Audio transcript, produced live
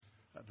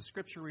The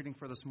scripture reading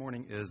for this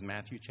morning is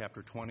Matthew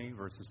chapter 20,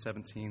 verses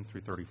 17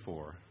 through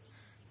 34,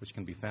 which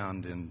can be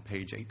found in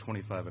page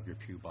 825 of your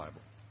Pew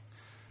Bible.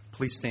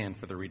 Please stand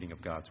for the reading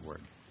of God's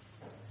Word.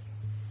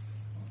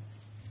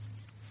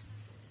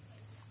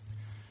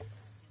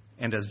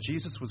 And as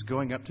Jesus was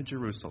going up to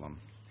Jerusalem,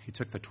 he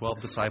took the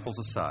 12 disciples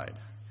aside,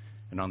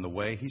 and on the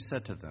way he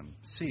said to them,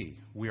 "See,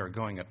 we are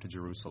going up to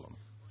Jerusalem,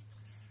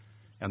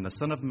 and the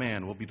Son of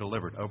Man will be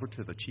delivered over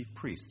to the chief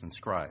priests and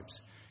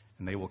scribes,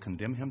 and they will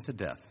condemn him to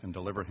death and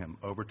deliver him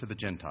over to the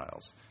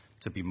Gentiles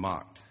to be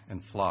mocked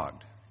and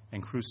flogged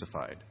and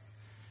crucified,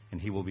 and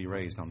he will be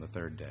raised on the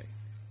third day."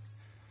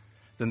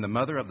 Then the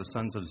mother of the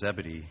sons of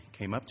Zebedee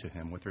came up to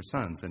him with her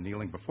sons, and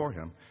kneeling before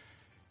him,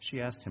 she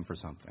asked him for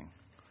something.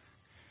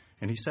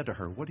 And he said to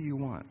her, "What do you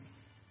want?"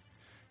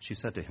 She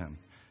said to him,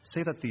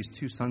 "Say that these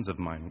 2 sons of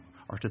mine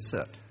are to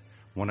sit,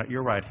 one at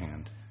your right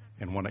hand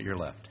and one at your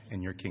left,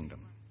 in your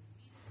kingdom."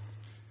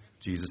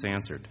 Jesus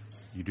answered,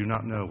 "You do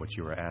not know what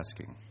you are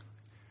asking.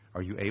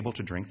 Are you able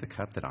to drink the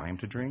cup that I am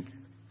to drink?"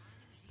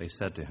 They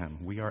said to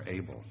him, "We are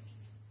able."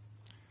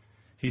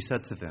 He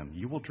said to them,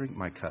 "You will drink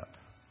my cup,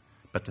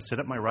 but to sit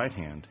at my right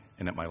hand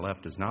and at my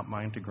left is not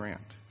mine to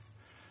grant,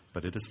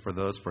 but it is for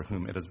those for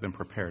whom it has been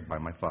prepared by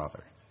my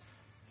Father."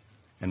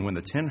 And when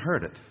the 10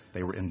 heard it,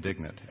 they were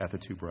indignant at the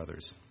 2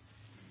 brothers.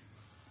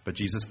 But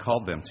Jesus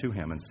called them to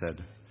him and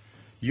said,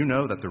 "You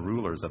know that the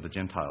rulers of the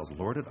Gentiles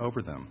lord it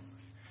over them,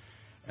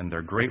 and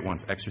their great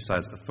ones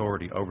exercise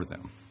authority over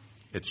them.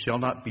 It shall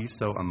not be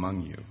so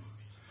among you,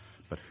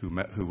 but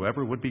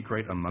whoever would be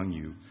great among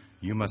you,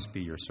 you must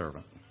be your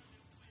servant.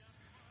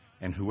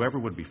 And whoever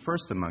would be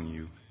first among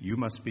you, you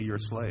must be your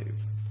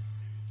slave,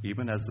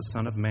 even as the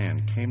Son of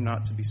Man came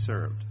not to be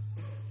served,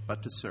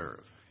 but to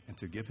serve, and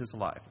to give his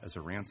life as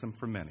a ransom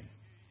for many."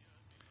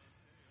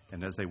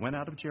 And as they went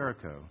out of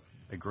Jericho,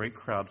 a great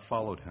crowd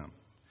followed him.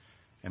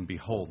 And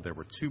behold, there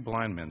were 2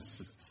 blind men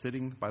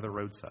sitting by the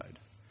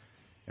roadside.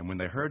 And when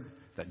they heard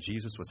that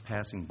Jesus was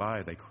passing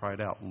by, they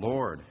cried out,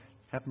 "Lord,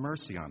 have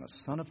mercy on us,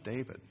 Son of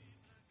David."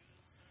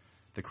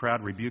 The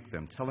crowd rebuked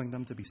them, telling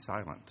them to be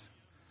silent.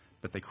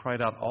 But they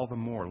cried out all the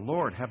more,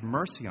 "Lord, have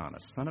mercy on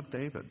us, Son of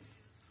David."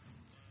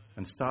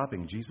 And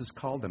stopping, Jesus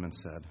called them and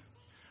said,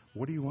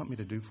 "What do you want me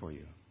to do for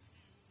you?"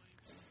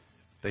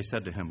 They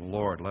said to him,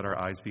 "Lord, let our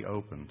eyes be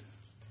opened."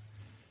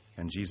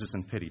 And Jesus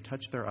in pity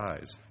touched their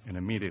eyes, and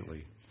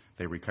immediately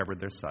they recovered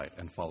their sight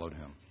and followed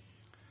him.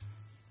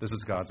 This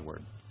is God's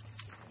word.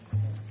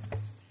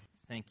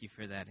 Thank you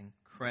for that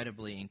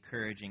incredibly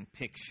encouraging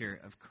picture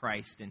of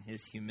Christ and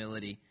his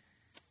humility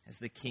as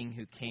the King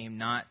who came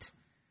not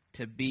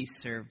to be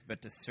served,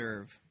 but to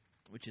serve,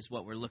 which is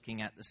what we're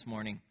looking at this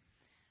morning.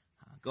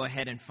 Go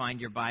ahead and find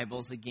your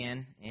Bibles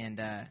again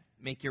and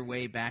make your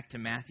way back to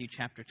Matthew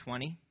chapter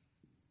 20.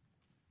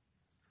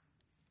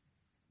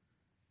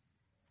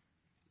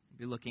 We'll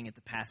be looking at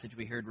the passage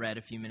we heard read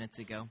a few minutes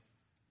ago.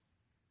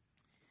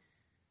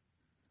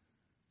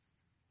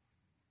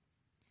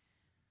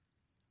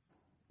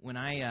 When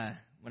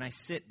I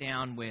sit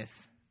down with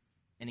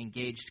an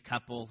engaged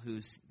couple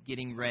who's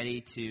getting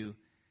ready to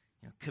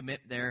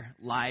commit their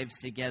lives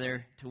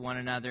together to one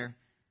another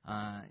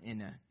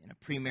in a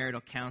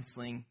premarital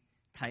counseling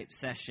type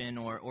session,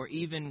 or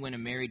even when a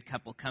married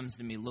couple comes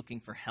to me looking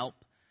for help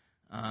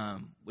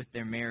with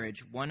their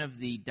marriage, one of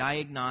the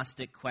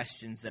diagnostic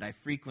questions that I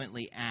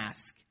frequently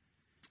ask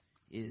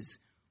is,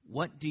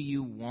 what do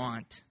you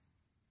want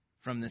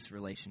from this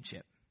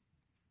relationship?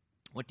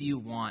 What do you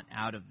want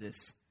out of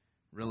this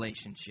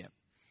relationship?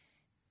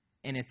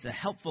 And it's a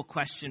helpful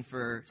question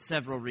for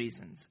several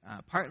reasons.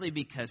 Partly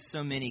because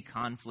so many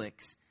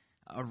conflicts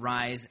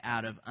arise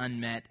out of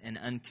unmet and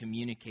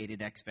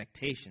uncommunicated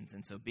expectations.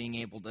 And so being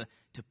able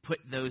to put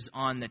those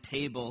on the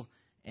table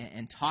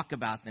and talk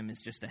about them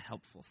is just a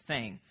helpful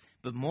thing.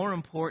 But more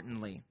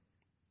importantly,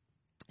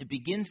 it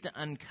begins to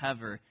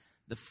uncover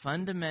the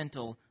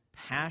fundamental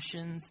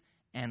passions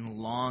and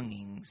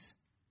longings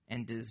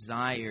and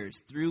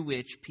desires through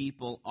which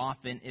people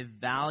often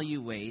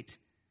evaluate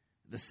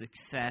the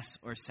success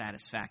or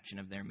satisfaction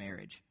of their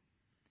marriage.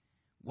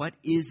 What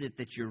is it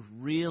that you're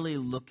really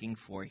looking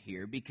for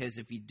here? Because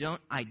if you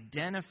don't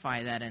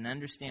identify that and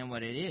understand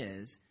what it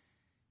is,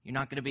 you're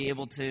not going to be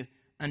able to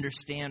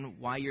understand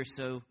why you're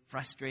so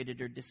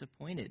frustrated or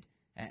disappointed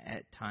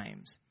at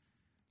times.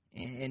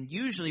 And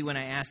usually when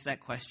I ask that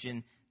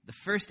question, the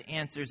first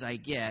answers I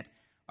get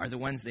are the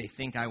ones they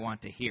think I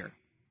want to hear.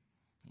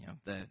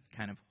 The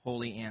kind of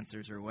holy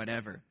answers or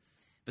whatever.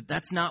 But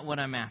that's not what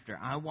I'm after.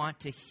 I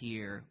want to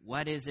hear,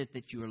 what is it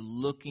that you are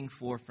looking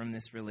for from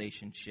this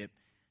relationship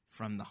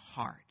from the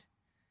heart?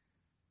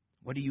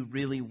 What do you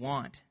really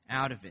want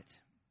out of it?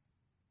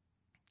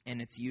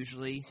 And it's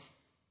usually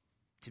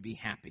to be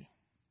happy,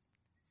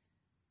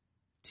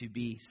 to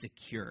be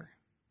secure,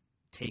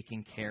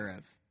 taken care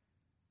of,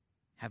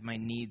 have my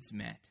needs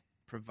met,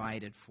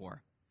 provided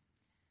for,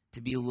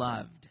 to be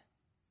loved,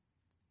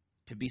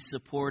 to be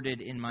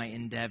supported in my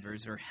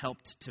endeavors or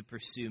helped to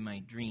pursue my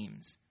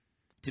dreams,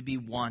 to be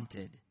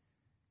wanted,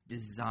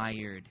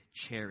 desired,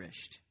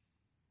 cherished.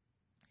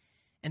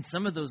 And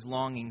some of those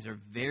longings are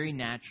very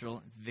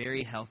natural,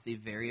 very healthy,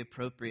 very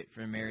appropriate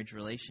for a marriage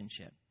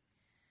relationship.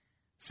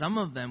 Some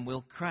of them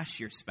will crush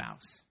your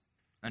spouse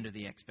under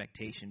the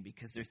expectation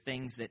because they're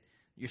things that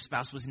your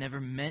spouse was never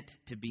meant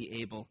to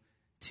be able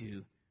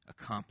to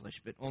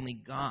accomplish, but only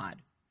God.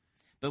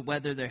 But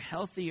whether they're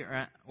healthy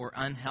or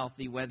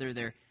unhealthy, whether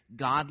they're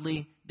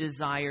godly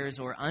desires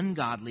or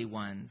ungodly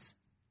ones,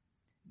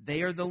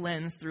 they are the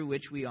lens through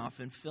which we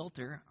often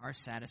filter our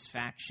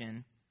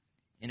satisfaction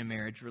in a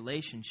marriage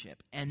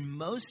relationship. And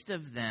most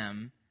of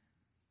them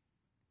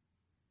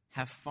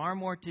have far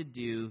more to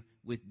do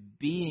with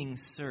being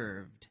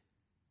served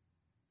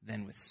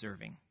than with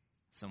serving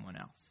someone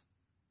else.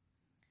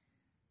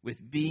 With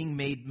being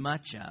made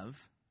much of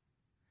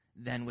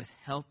than with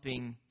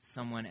helping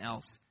someone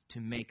else to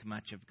make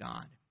much of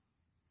God.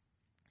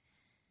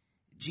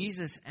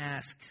 Jesus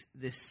asks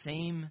this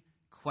same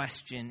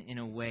question in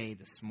a way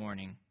this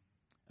morning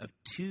of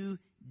two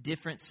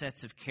different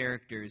sets of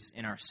characters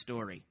in our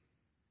story.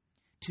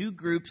 Two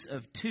groups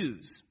of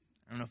twos.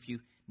 I don't know if you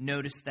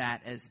noticed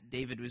that as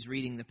David was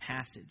reading the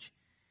passage.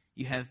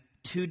 You have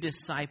two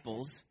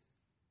disciples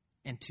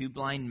and two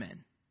blind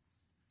men.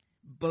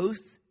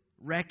 Both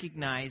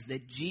recognize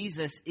that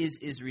Jesus is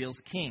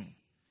Israel's king.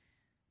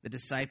 The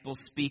disciples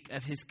speak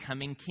of his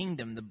coming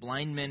kingdom. The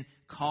blind men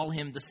call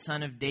him the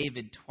Son of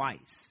David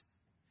twice.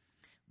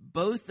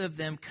 Both of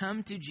them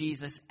come to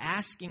Jesus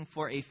asking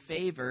for a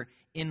favor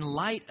in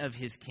light of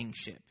his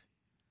kingship.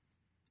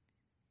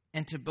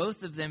 And to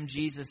both of them,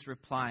 Jesus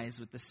replies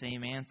with the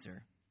same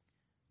answer.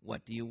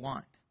 What do you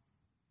want?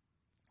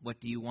 What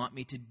do you want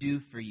me to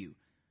do for you?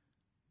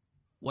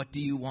 What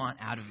do you want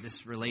out of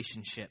this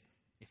relationship,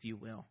 if you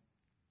will?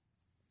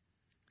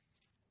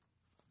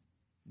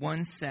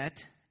 One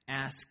set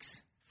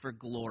asks for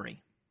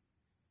glory.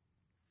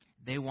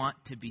 They want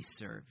to be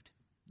served.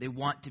 They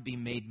want to be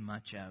made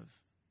much of.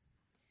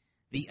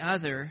 The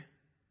other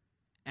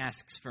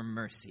asks for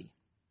mercy.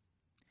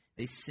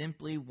 They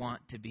simply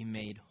want to be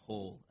made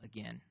whole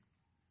again.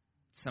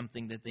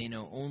 Something that they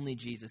know only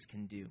Jesus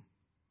can do.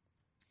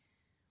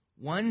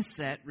 One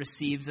set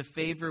receives a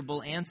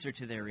favorable answer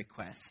to their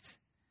request.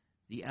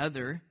 The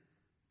other,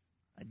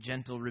 a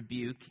gentle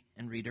rebuke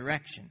and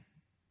redirection.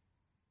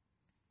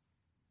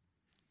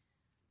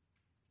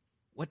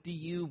 What do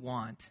you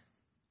want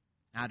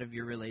out of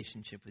your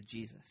relationship with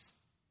Jesus?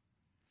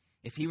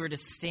 If he were to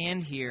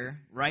stand here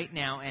right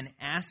now and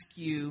ask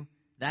you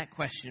that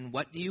question,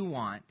 what do you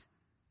want?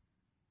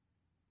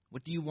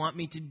 What do you want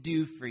me to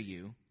do for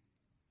you?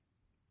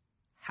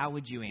 How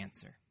would you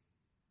answer?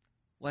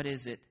 What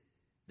is it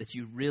that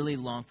you really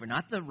long for?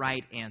 Not the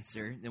right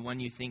answer, the one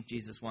you think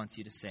Jesus wants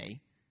you to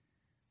say,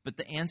 but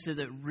the answer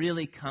that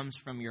really comes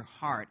from your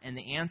heart and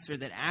the answer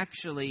that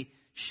actually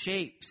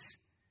shapes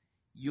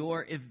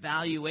your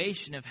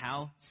evaluation of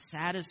how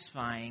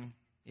satisfying,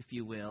 if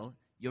you will,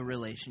 your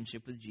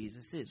relationship with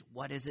Jesus is.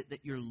 What is it that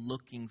you're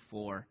looking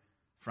for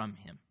from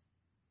him?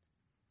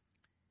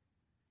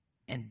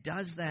 And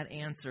does that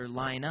answer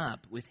line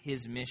up with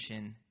his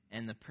mission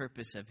and the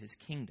purpose of his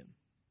kingdom?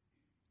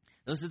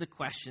 Those are the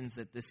questions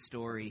that this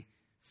story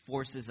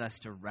forces us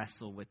to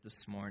wrestle with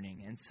this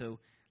morning. And so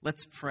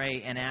let's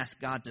pray and ask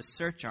God to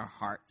search our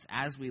hearts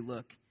as we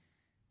look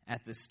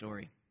at this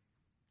story.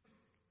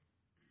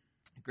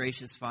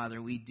 Gracious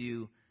Father, we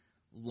do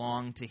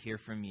long to hear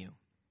from you.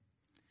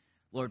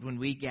 Lord, when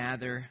we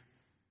gather,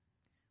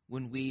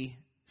 when we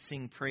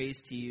sing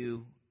praise to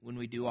you, when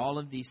we do all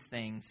of these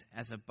things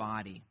as a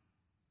body,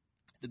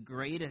 the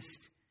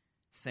greatest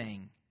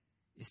thing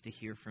is to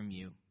hear from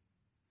you.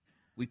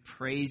 We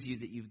praise you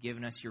that you've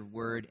given us your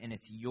word, and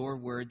it's your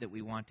word that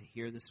we want to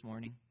hear this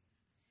morning.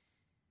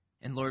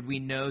 And Lord, we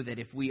know that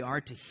if we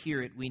are to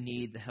hear it, we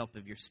need the help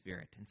of your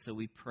Spirit. And so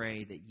we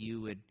pray that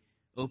you would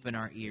open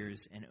our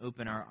ears and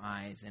open our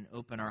eyes and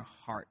open our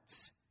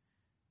hearts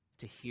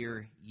to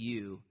hear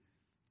you,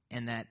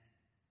 and that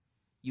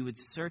you would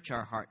search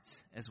our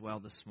hearts as well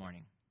this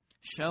morning.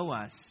 Show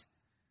us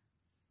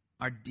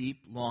our deep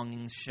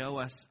longings, show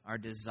us our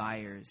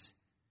desires,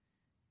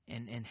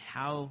 and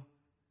how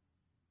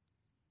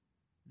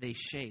they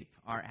shape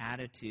our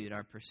attitude,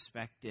 our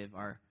perspective,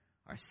 our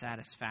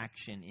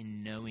satisfaction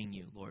in knowing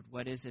you, Lord.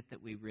 What is it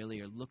that we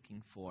really are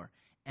looking for?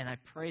 And I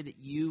pray that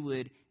you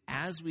would,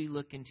 as we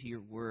look into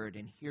your word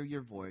and hear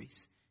your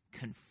voice,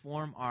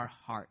 conform our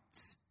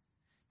hearts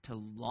to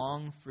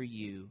long for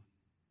you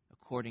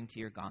according to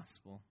your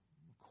gospel,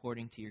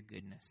 according to your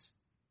goodness,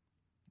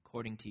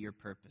 according to your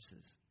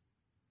purposes.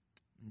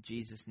 In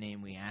Jesus'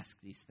 name we ask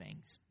these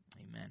things.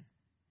 Amen.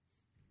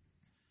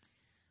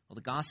 Well,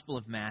 the Gospel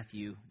of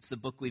Matthew, it's the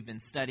book we've been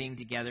studying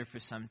together for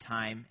some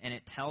time, and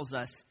it tells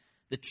us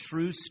the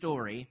true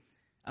story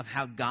of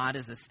how God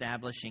is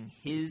establishing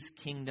his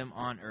kingdom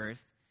on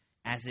earth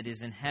as it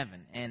is in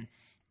heaven. And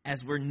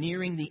as we're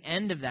nearing the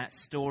end of that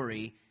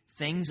story,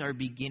 things are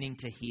beginning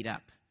to heat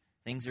up.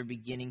 Things are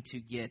beginning to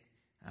get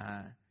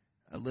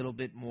a little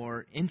bit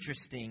more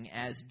interesting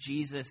as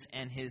Jesus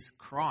and his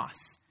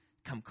cross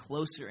come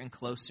closer and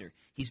closer.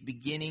 He's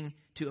beginning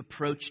to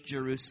approach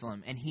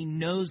Jerusalem, and he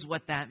knows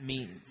what that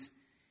means.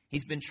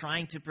 He's been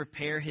trying to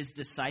prepare his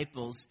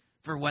disciples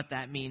for what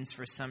that means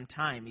for some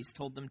time. He's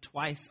told them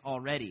twice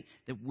already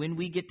that when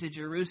we get to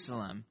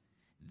Jerusalem,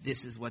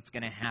 this is what's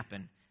going to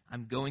happen.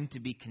 I'm going to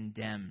be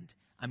condemned.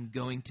 I'm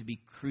going to be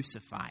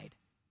crucified.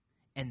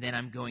 And then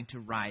I'm going to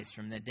rise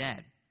from the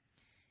dead.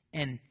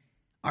 And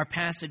our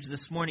passage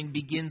this morning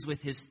begins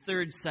with his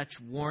third such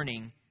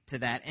warning to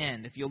that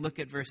end. If you'll look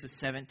at verses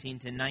 17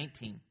 to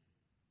 19.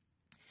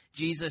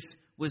 Jesus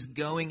was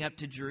going up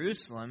to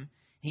Jerusalem.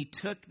 He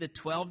took the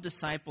 12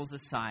 disciples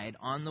aside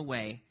on the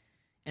way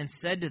and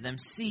said to them,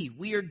 "See,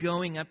 we are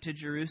going up to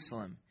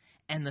Jerusalem,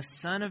 and the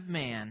Son of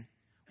Man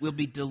will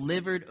be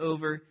delivered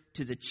over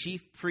to the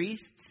chief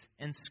priests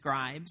and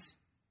scribes,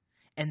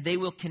 and they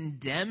will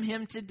condemn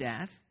him to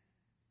death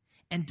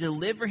and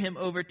deliver him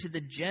over to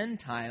the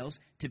Gentiles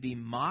to be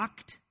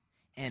mocked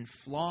and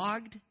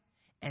flogged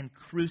and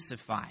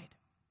crucified.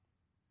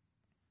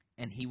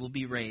 And he will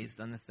be raised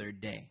on the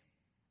third day."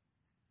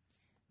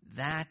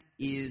 That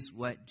is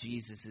what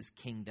Jesus'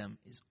 kingdom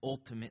is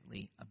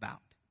ultimately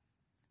about.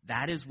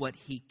 That is what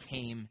he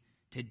came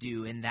to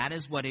do, and that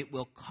is what it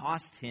will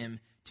cost him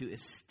to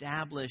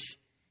establish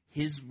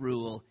his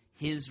rule,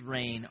 his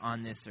reign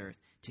on this earth,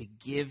 to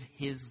give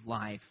his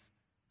life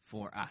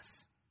for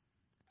us.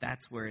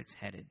 That's where it's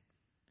headed.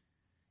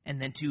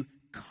 And then to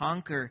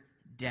conquer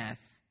death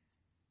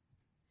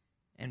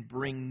and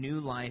bring new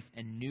life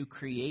and new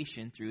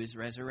creation through his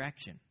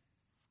resurrection.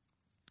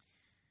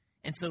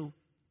 And so,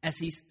 as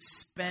he's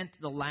spent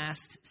the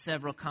last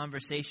several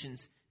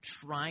conversations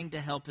trying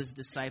to help his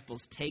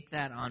disciples take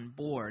that on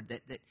board,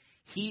 that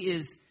he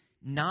is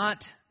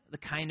not the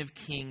kind of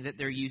king that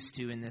they're used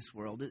to in this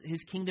world.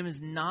 His kingdom is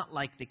not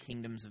like the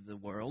kingdoms of the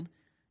world.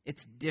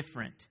 It's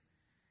different.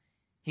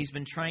 He's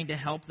been trying to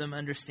help them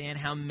understand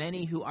how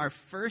many who are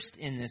first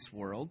in this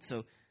world,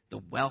 so the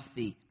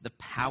wealthy, the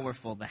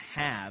powerful, the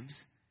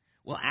haves,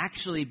 will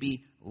actually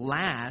be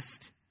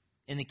last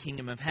in the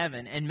kingdom of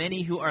heaven. And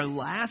many who are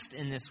last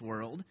in this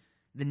world,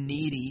 the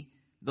needy,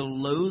 the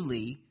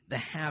lowly, the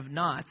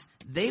have-nots,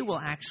 they will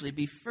actually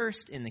be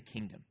first in the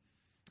kingdom.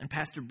 And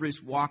Pastor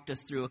Bruce walked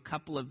us through a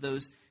couple of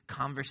those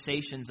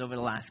conversations over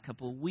the last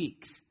couple of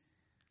weeks.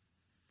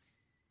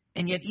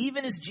 And yet,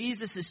 even as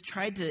Jesus has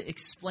tried to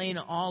explain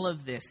all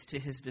of this to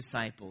his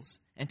disciples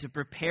and to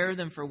prepare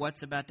them for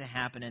what's about to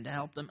happen and to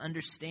help them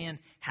understand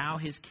how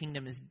his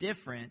kingdom is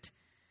different,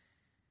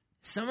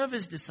 some of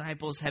his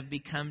disciples have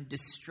become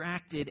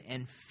distracted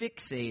and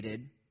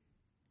fixated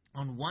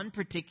on one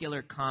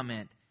particular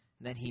comment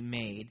that he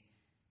made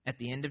at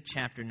the end of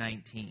chapter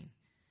 19,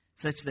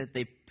 such that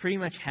they pretty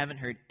much haven't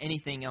heard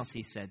anything else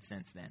he said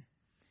since then.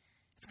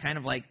 It's kind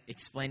of like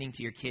explaining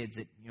to your kids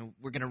that,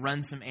 we're going to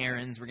run some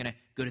errands, we're going to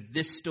go to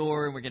this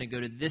store, we're going to go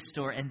to this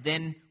store, and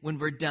then when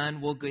we're done,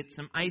 we'll get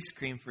some ice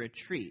cream for a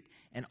treat.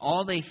 And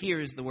all they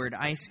hear is the word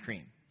ice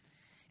cream.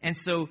 And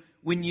so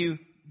when you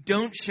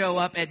don't show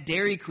up at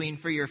Dairy Queen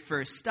for your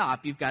first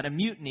stop, you've got a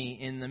mutiny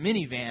in the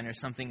minivan or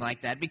something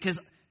like that because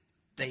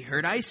they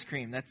heard ice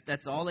cream.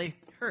 That's all they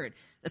heard.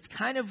 That's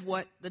kind of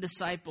what the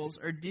disciples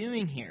are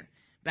doing here.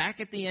 Back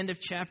at the end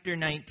of chapter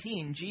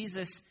 19,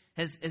 Jesus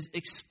has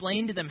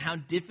explained to them how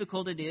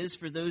difficult it is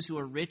for those who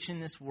are rich in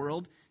this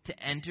world to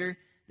enter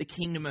the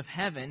kingdom of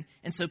heaven.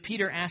 And so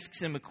Peter asks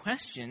him a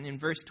question in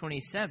verse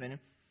 27.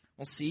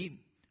 Well, see,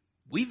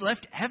 we've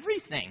left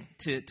everything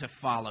to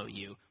follow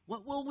you.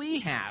 What will we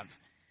have?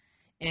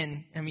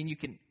 And,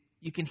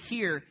 you can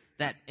hear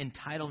that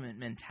entitlement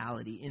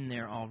mentality in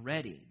there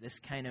already. This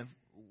kind of,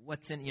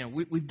 what's in,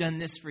 we've done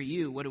this for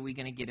you. What are we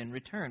going to get in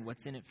return?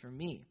 What's in it for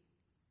me?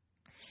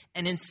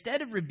 And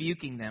instead of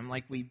rebuking them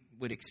like we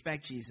would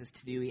expect Jesus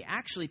to do, he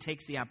actually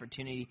takes the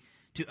opportunity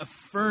to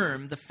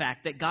affirm the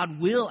fact that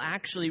God will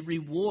actually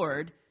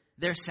reward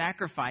their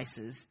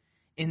sacrifices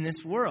in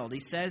this world. He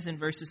says in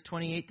verses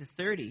 28 to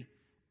 30,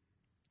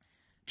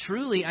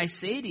 "Truly I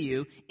say to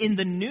you, in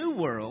the new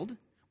world,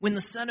 when the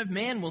Son of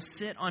Man will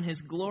sit on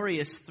his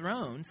glorious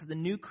throne," so the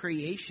new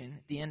creation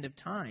at the end of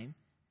time,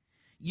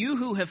 "you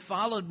who have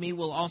followed me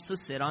will also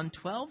sit on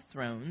 12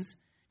 thrones,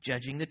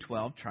 judging the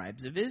 12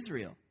 tribes of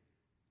Israel.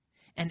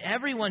 And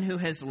everyone who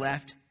has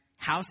left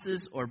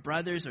houses or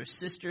brothers or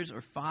sisters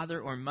or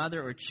father or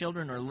mother or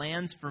children or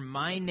lands for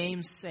my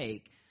name's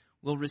sake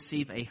will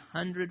receive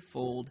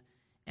 100-fold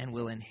and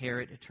will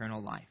inherit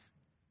eternal life.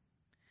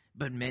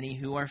 But many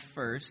who are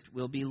first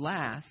will be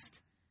last,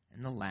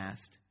 and the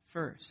last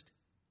first."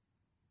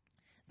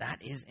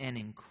 That is an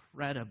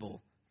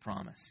incredible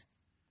promise.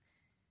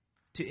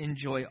 To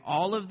enjoy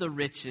all of the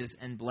riches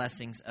and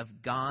blessings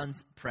of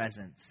God's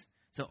presence.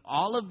 So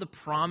all of the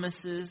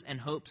promises and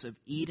hopes of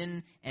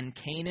Eden and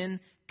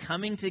Canaan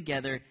coming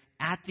together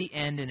at the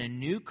end in a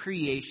new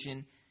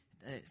creation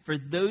for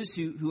those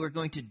who are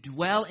going to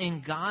dwell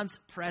in God's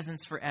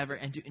presence forever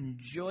and to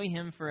enjoy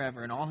him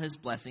forever and all his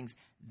blessings.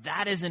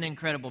 That is an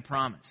incredible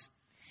promise.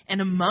 And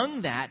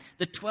among that,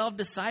 the 12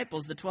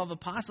 disciples, the 12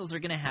 apostles, are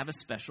going to have a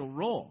special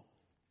role.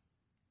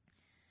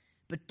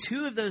 But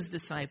two of those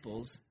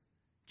disciples,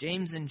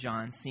 James and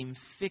John, seem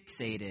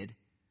fixated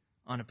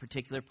on a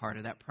particular part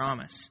of that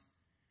promise.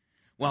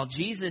 While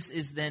Jesus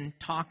is then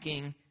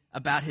talking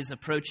about his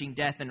approaching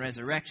death and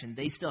resurrection.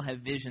 They still have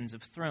visions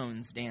of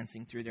thrones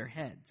dancing through their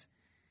heads.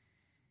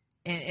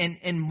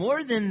 And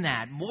more than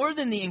that, more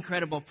than the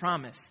incredible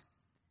promise,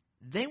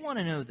 they want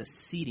to know the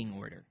seating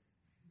order.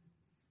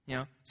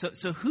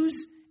 So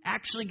who's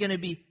actually going to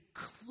be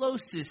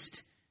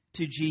closest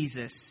to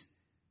Jesus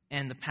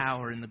and the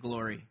power and the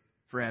glory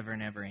forever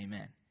and ever?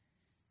 Amen.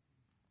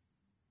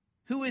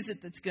 Who is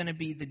it that's going to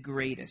be the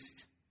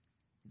greatest?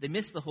 They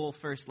missed the whole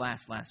first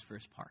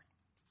part.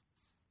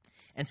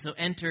 And so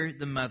enter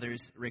the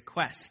mother's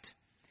request.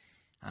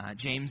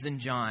 James and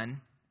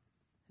John,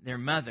 their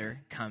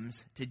mother,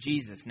 comes to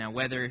Jesus. Now,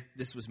 whether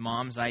this was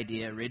mom's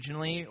idea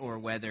originally or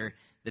whether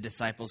the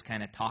disciples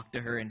kind of talked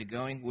to her into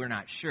going, we're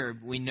not sure.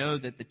 But we know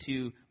that the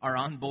two are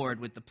on board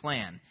with the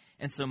plan.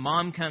 And so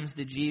mom comes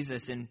to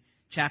Jesus in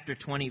chapter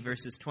 20,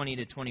 verses 20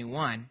 to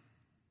 21.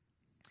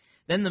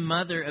 Then the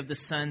mother of the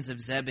sons of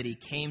Zebedee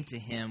came to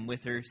him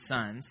with her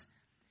sons,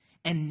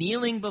 and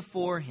kneeling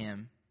before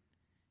him,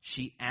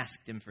 she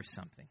asked him for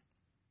something.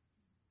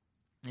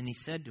 And he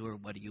said to her,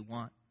 "What do you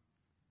want?"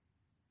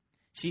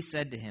 She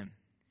said to him,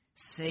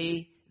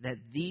 "Say that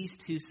these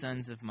two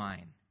sons of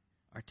mine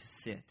are to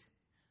sit,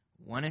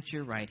 one at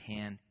your right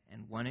hand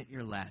and one at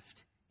your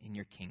left, in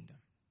your kingdom."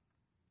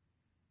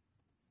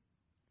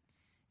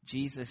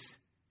 Jesus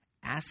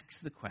asks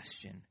the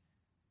question,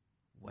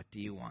 "What do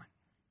you want?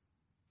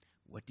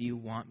 What do you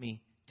want me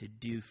to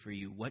do for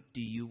you? What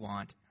do you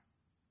want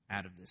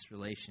out of this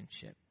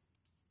relationship?"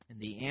 And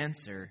the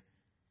answer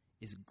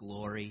is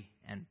glory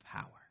and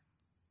power.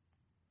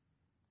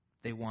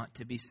 They want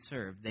to be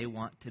served. They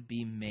want to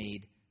be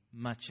made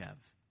much of.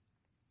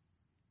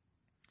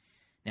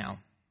 Now,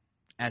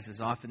 as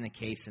is often the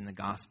case in the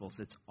Gospels,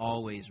 it's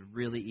always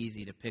really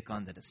easy to pick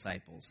on the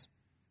disciples.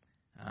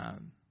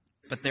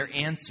 But their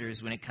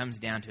answers, when it comes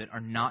down to it,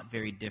 are not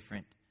very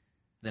different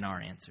than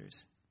our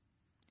answers.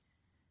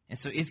 And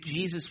so if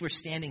Jesus were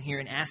standing here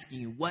and asking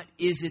you, what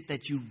is it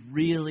that you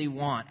really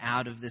want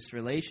out of this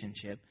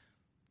relationship,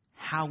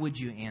 how would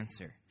you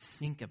answer?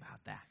 Think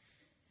about that.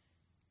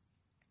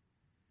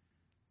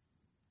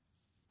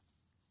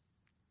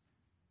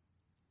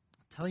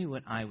 I'll tell you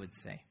what I would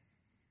say.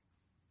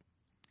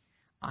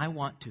 I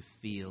want to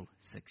feel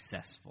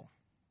successful.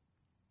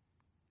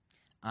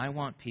 I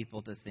want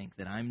people to think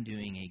that I'm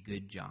doing a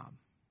good job.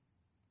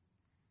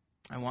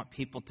 I want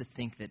people to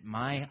think that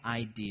my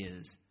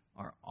ideas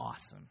are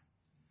awesome.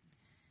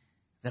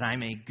 That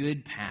I'm a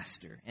good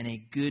pastor and a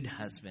good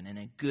husband and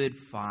a good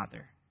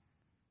father.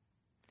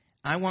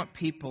 I want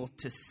people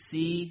to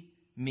see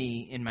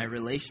me in my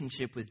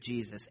relationship with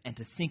Jesus and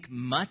to think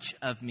much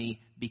of me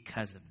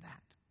because of that.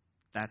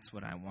 That's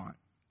what I want.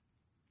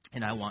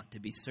 And I want to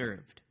be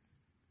served.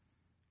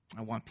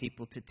 I want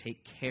people to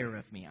take care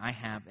of me. I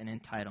have an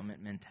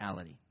entitlement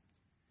mentality.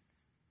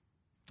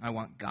 I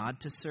want God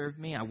to serve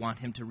me. I want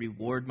Him to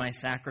reward my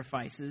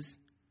sacrifices.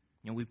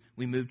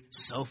 We moved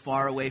so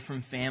far away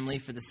from family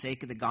for the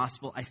sake of the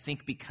gospel. I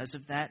think because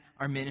of that,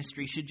 our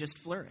ministry should just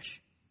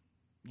flourish.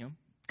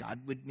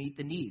 God would meet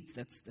the needs.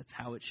 That's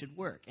how it should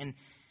work. And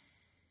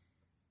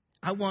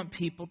I want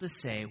people to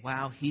say,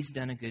 "Wow, he's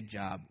done a good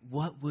job.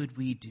 What would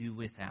we do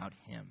without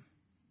him?"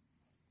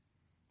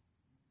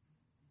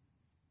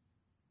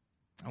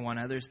 I want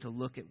others to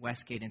look at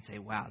Westgate and say,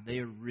 "Wow, they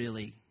are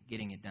really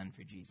getting it done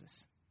for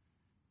Jesus."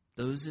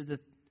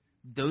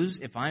 Those,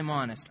 if I'm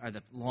honest, are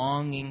the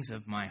longings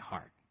of my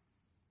heart.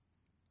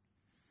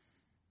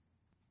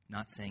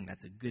 Not saying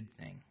that's a good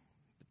thing,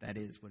 but that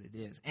is what it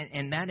is.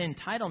 And that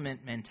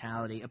entitlement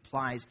mentality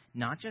applies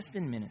not just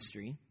in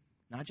ministry,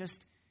 not just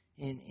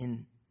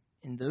in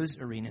those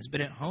arenas,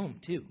 but at home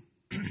too.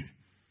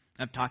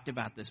 I've talked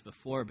about this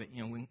before, but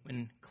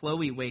when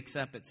Chloe wakes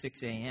up at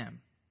 6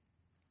 a.m.,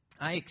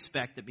 I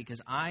expect that because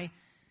I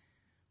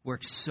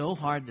worked so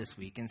hard this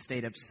week and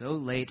stayed up so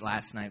late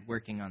last night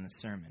working on the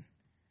sermon,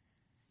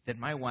 that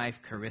my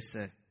wife,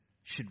 Carissa,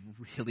 should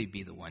really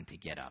be the one to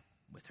get up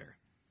with her.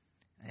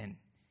 And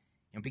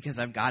because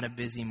I've got a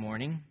busy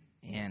morning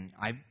and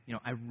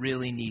I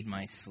really need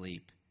my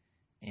sleep,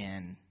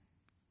 and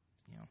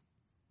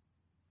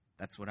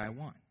that's what I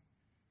want.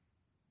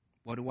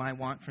 What do I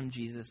want from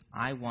Jesus?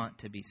 I want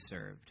to be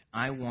served.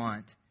 I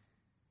want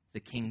the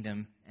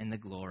kingdom and the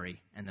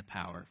glory and the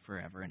power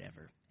forever and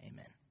ever.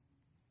 Amen.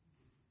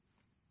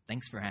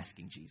 Thanks for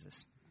asking,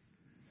 Jesus.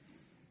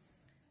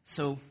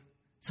 So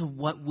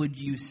what would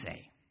you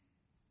say?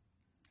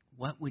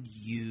 What would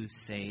you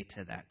say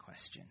to that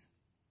question?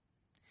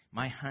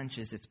 My hunch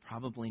is it's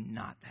probably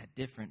not that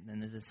different than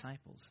the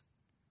disciples.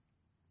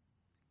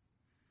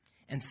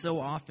 And so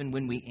often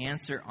when we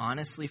answer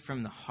honestly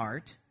from the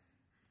heart,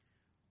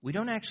 we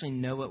don't actually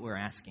know what we're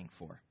asking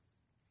for,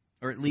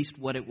 or at least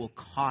what it will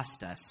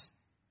cost us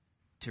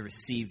to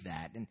receive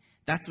that. And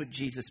that's what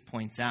Jesus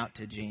points out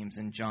to James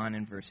and John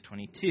in verse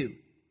 22.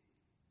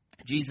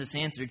 Jesus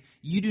answered,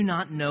 "You do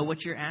not know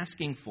what you're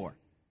asking for.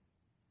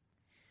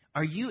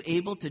 Are you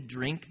able to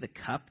drink the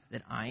cup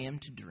that I am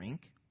to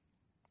drink?"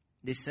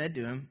 They said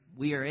to him,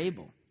 "We are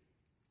able."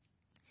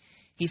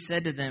 He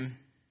said to them,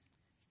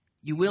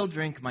 "You will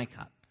drink my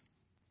cup,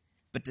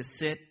 But to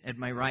sit at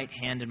my right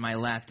hand and my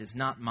left is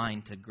not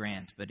mine to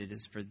grant, but it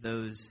is for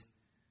those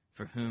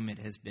for whom it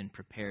has been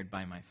prepared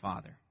by my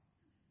Father."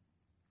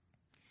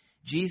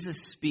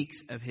 Jesus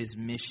speaks of his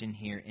mission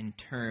here in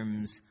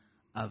terms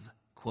of,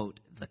 quote,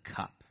 the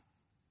cup.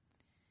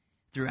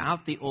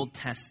 Throughout the Old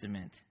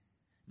Testament,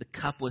 the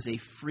cup was a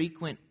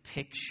frequent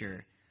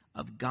picture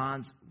of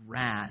God's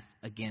wrath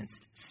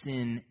against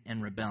sin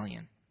and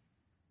rebellion.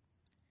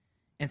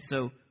 And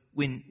so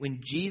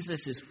when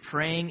Jesus is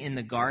praying in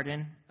the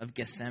Garden of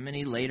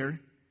Gethsemane later,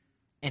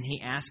 and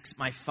he asks,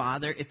 "My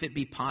Father, if it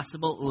be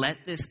possible,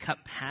 let this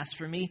cup pass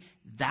from me,"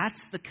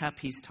 that's the cup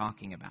he's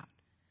talking about.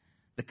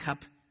 The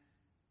cup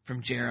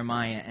from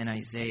Jeremiah and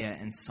Isaiah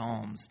and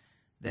Psalms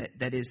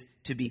that is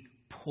to be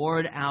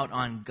poured out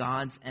on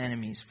God's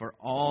enemies for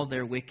all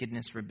their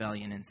wickedness,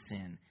 rebellion, and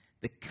sin.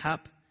 The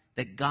cup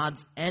that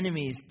God's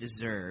enemies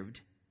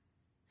deserved,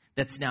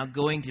 that's now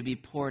going to be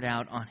poured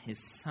out on his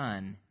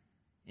Son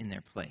in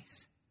their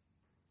place.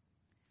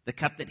 The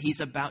cup that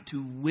he's about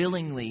to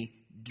willingly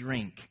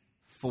drink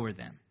for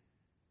them.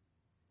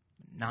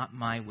 "Not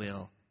my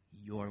will,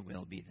 your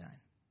will be done."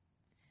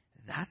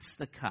 That's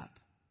the cup.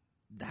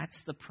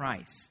 That's the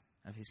price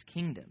of his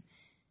kingdom.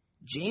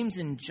 James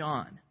and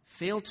John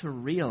fail to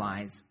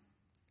realize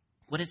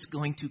what it's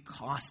going to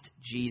cost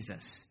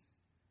Jesus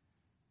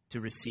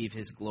to receive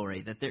his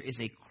glory, that there is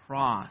a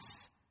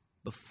cross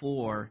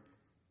before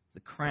the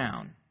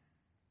crown.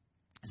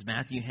 As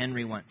Matthew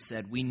Henry once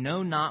said, "We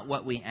know not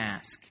what we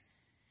ask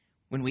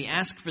when we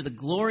ask for the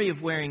glory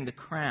of wearing the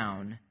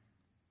crown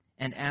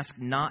and ask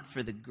not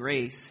for the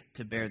grace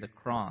to bear the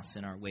cross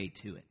in our way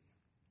to it."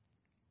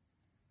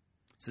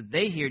 So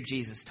they hear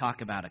Jesus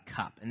talk about a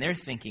cup, and they're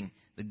thinking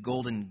the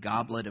golden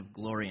goblet of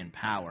glory and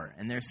power,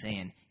 and they're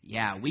saying,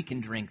 "Yeah, we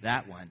can drink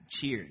that one.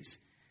 Cheers."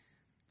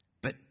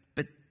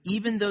 But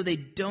even though they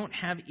don't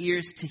have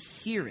ears to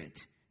hear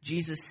it,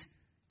 Jesus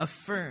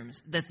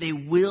affirms that they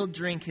will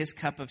drink his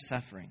cup of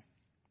suffering.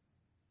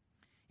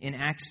 In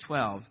Acts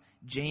 12,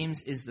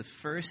 James is the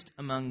first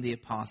among the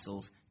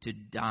apostles to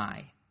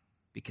die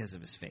because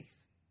of his faith.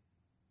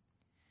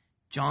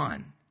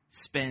 John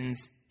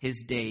spends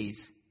his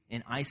days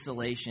in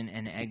isolation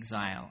and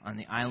exile on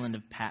the island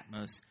of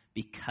Patmos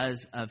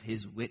because of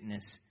his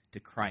witness to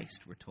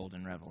Christ, we're told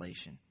in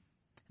Revelation.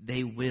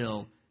 They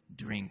will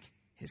drink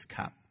his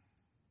cup.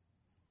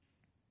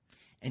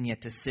 And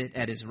yet to sit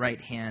at his right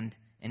hand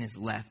and his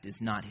left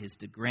is not his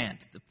to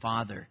grant. The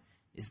Father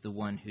is the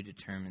one who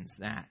determines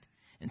that.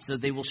 And so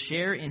they will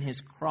share in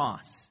his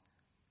cross.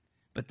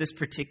 But this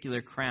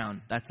particular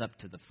crown, that's up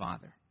to the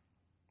Father.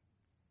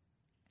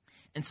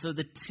 And so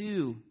the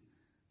two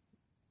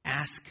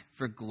ask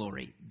for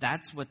glory.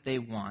 That's what they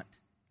want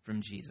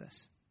from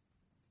Jesus,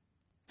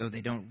 though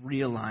they don't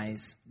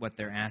realize what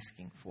they're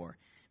asking for.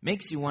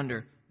 Makes you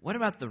wonder, what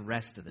about the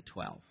rest of the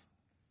 12?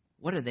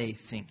 What are they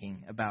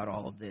thinking about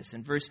all of this?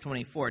 And verse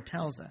 24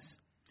 tells us,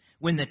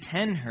 when the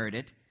 10 heard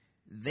it,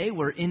 they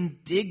were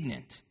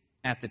indignant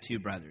at the two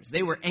brothers.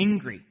 They were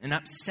angry and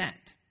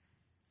upset.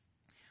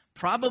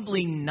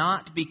 Probably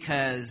not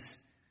because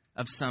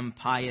of some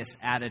pious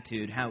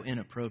attitude, how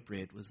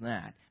inappropriate was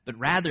that, but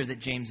rather that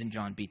James and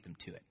John beat them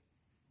to it.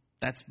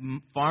 That's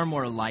far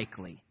more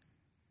likely.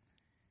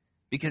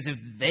 Because if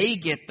they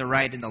get the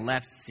right and the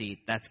left seat,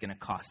 that's going to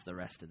cost the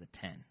rest of the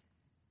 10.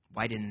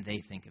 Why didn't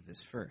they think of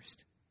this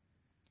first?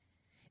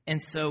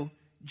 And so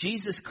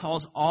Jesus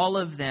calls all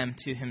of them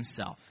to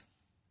himself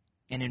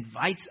and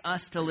invites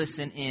us to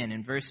listen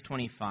in verse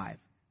 25.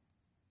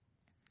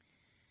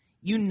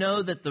 You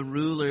know that the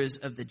rulers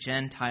of the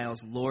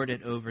Gentiles lord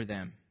it over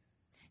them,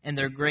 and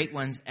their great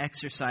ones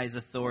exercise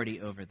authority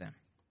over them.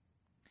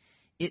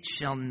 It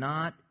shall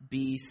not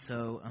be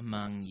so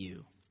among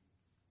you.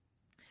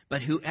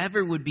 But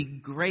whoever would be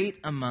great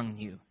among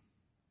you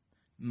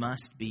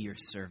must be your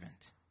servant.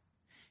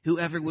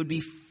 Whoever would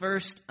be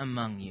first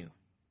among you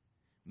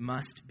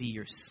must be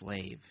your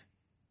slave.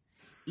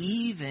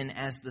 Even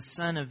as the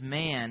Son of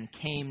Man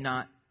came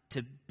not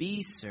to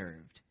be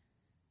served,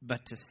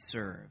 but to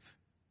serve,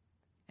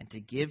 and to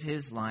give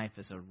his life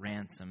as a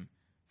ransom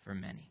for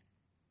many.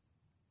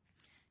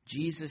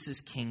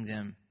 Jesus'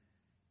 kingdom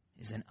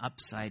is an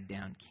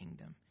upside-down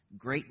kingdom.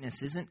 Greatness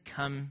doesn't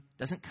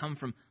come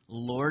from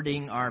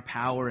lording our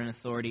power and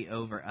authority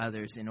over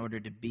others in order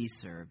to be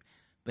served,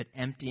 but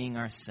emptying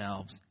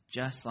ourselves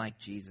just like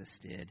Jesus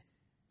did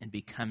and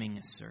becoming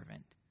a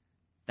servant.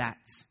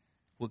 That's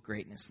what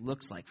greatness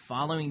looks like.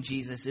 Following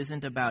Jesus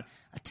isn't about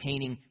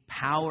attaining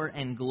power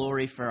and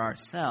glory for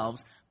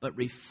ourselves, but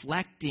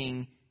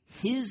reflecting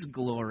his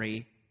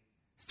glory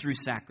through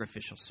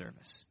sacrificial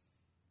service.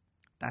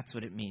 That's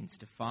what it means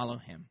to follow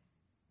him.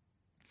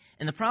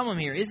 And the problem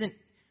here isn't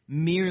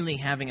merely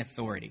having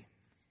authority.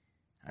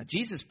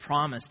 Jesus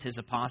promised his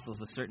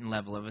apostles a certain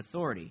level of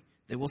authority.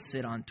 They will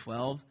sit on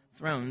 12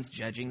 thrones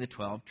judging the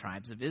 12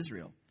 tribes of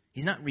Israel.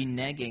 He's not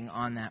reneging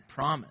on that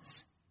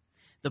promise.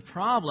 The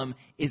problem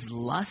is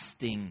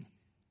lusting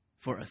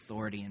for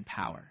authority and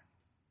power,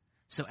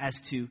 so as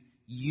to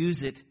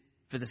use it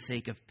for the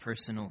sake of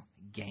personal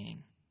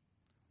gain.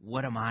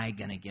 What am I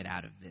going to get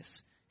out of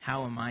this?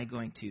 How am I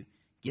going to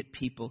get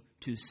people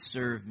to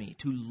serve me,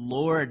 to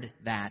lord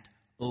that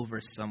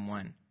over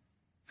someone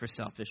for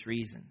selfish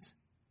reasons?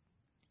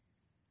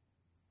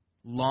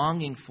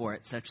 Longing for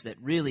it such that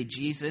really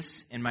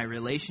Jesus and my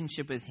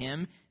relationship with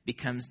him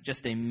becomes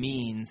just a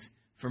means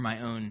for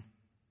my own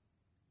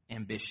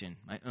ambition,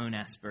 my own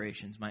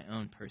aspirations, my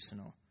own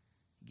personal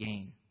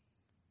gain.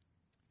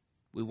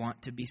 We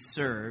want to be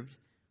served.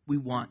 We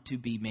want to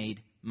be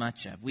made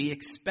much of. We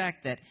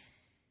expect that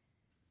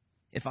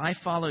if I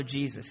follow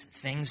Jesus,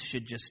 things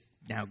should just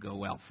now go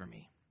well for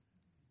me.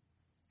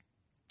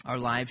 Our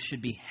lives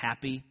should be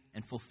happy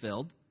and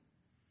fulfilled.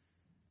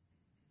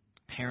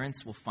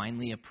 Parents will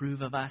finally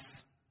approve of us.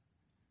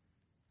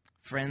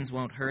 Friends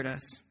won't hurt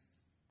us.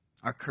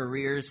 Our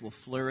careers will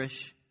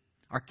flourish.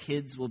 Our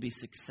kids will be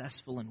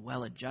successful and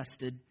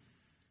well-adjusted.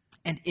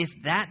 And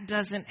if that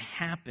doesn't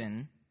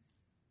happen,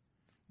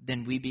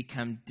 then we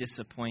become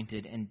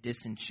disappointed and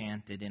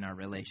disenchanted in our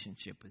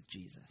relationship with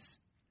Jesus.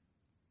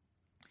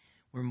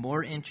 We're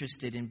more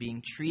interested in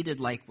being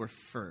treated like we're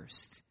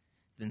first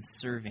than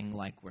serving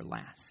like we're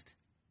last.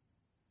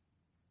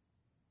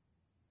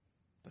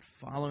 But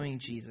following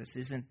Jesus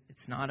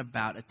it's not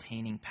about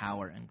attaining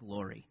power and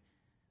glory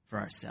for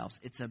ourselves.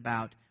 It's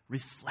about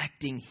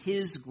reflecting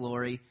his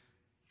glory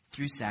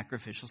through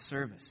sacrificial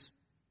service.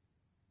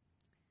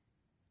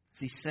 As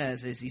he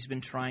says, as he's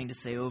been trying to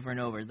say over and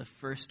over, the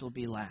first will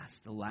be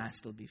last, the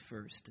last will be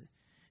first.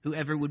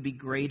 Whoever would be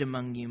great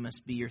among you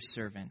must be your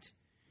servant.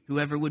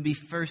 Whoever would be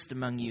first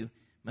among you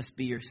must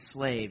be your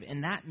slave.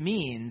 And that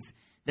means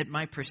that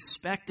my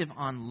perspective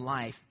on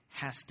life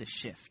has to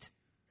shift.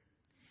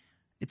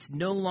 It's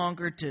no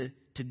longer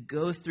to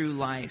go through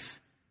life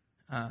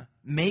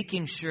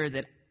making sure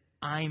that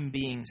I'm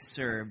being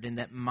served and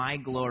that my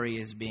glory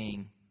is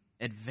being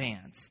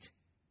advanced.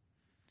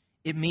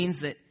 It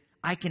means that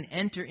I can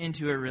enter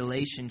into a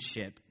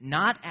relationship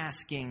not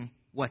asking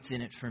what's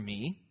in it for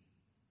me,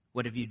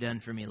 what have you done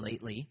for me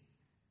lately,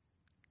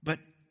 but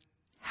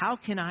how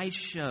can I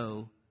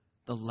show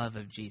the love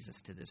of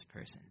Jesus to this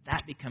person?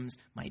 That becomes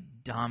my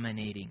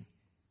dominating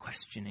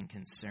question and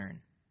concern.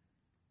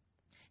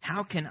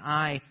 How can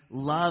I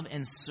love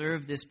and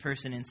serve this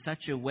person in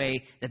such a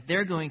way that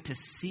they're going to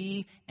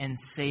see and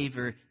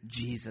savor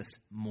Jesus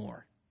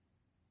more?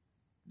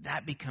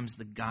 That becomes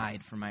the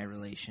guide for my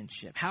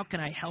relationship. How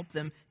can I help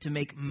them to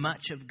make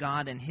much of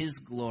God and his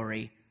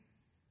glory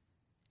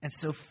and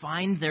so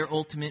find their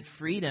ultimate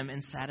freedom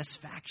and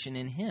satisfaction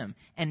in him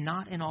and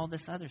not in all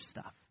this other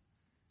stuff?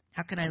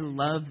 How can I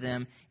love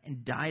them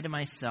and die to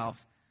myself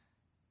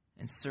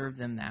and serve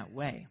them that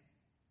way?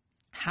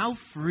 How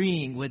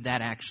freeing would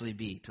that actually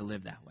be to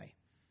live that way?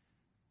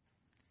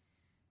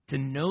 To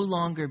no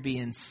longer be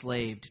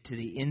enslaved to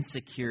the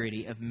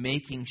insecurity of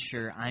making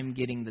sure I'm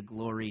getting the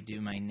glory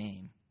due my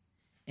name,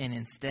 and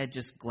instead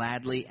just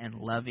gladly and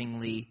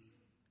lovingly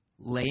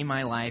lay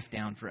my life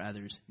down for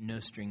others, no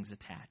strings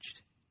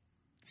attached.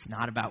 It's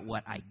not about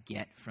what I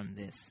get from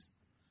this.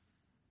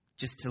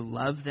 Just to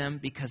love them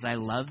because I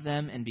love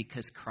them and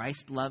because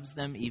Christ loves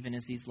them even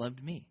as he's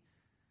loved me.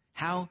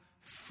 How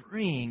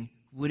freeing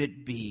would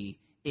it be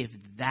if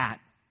that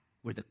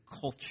were the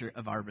culture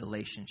of our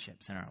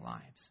relationships in our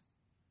lives?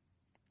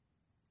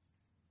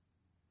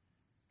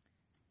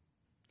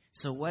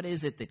 So what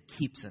is it that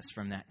keeps us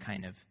from that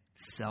kind of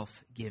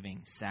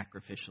self-giving,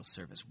 sacrificial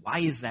service? Why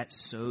is that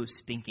so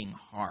stinking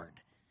hard?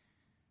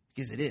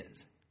 Because it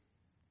is.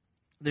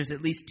 There's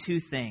at least two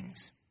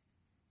things.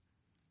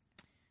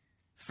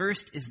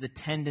 First is the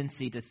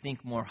tendency to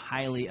think more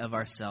highly of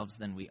ourselves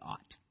than we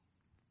ought.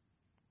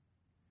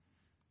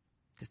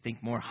 To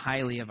think more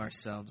highly of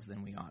ourselves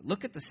than we ought.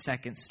 Look at the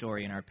second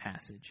story in our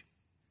passage.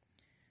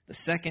 The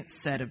second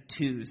set of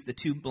twos, the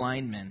two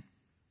blind men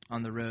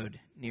on the road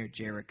near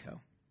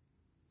Jericho.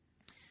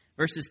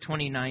 Verses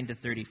 29 to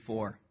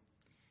 34.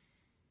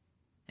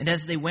 And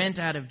as they went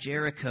out of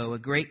Jericho, a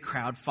great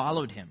crowd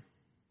followed him.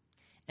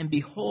 And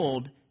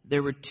behold,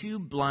 there were two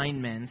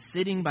blind men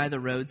sitting by the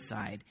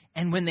roadside.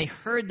 And when they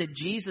heard that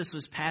Jesus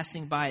was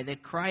passing by, they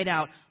cried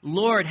out,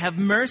 "Lord, have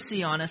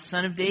mercy on us,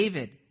 Son of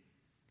David."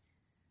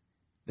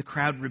 The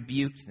crowd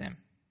rebuked them,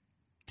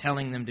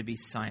 telling them to be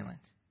silent.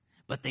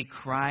 But they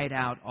cried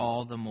out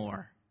all the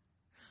more,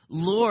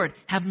 "Lord,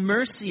 have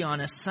mercy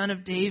on us, Son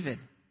of David."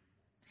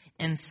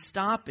 And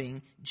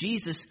stopping,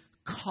 Jesus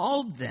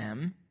called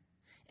them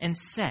and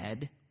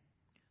said,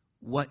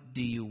 "What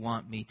do you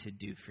want me to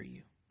do for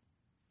you?"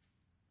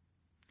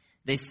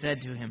 They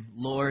said to him,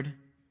 "Lord,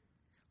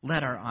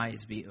 let our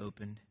eyes be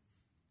opened."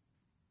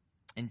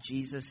 And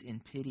Jesus,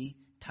 in pity,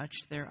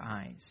 touched their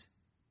eyes,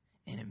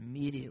 and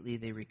immediately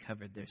they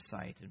recovered their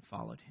sight and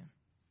followed him.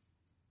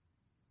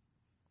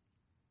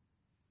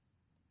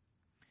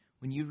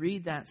 When you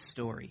read that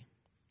story,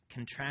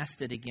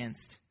 contrast it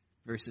against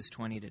verses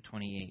 20 to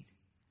 28,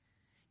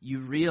 you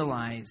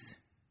realize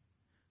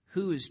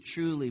who is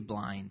truly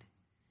blind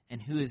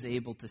and who is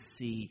able to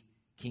see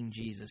King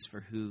Jesus for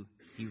who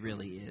he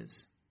really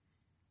is.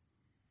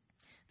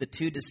 The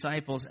two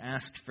disciples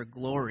asked for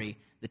glory.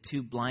 The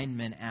two blind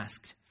men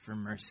asked for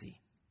mercy.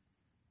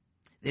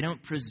 They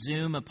don't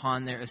presume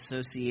upon their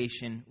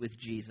association with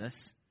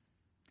Jesus.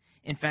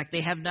 In fact,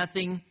 they have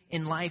nothing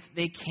in life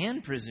they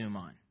can presume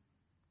on.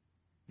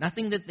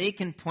 Nothing that they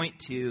can point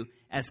to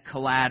as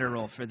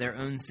collateral for their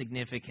own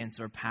significance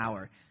or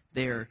power.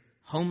 They're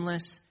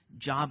homeless,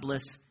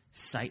 jobless,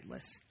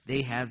 sightless.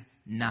 They have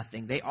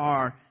nothing. They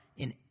are,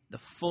 in the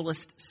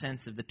fullest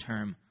sense of the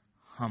term,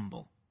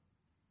 humble.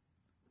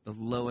 The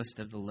lowest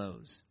of the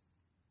lows.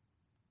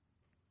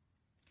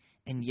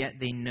 And yet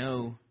they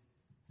know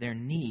their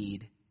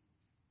need,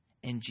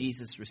 and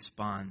Jesus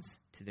responds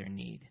to their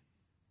need.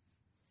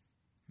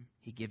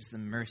 He gives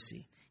them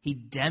mercy. He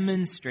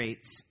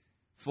demonstrates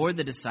for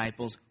the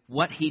disciples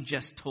what he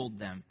just told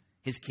them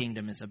his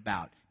kingdom is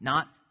about.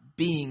 Not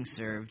being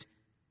served,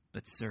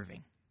 but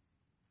serving.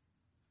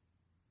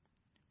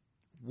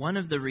 One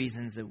of the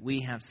reasons that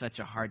we have such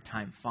a hard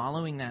time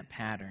following that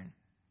pattern,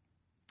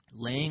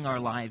 laying our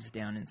lives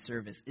down in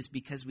service, is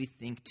because we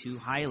think too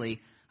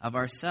highly of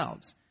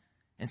ourselves.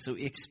 And so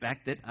we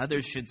expect that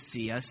others should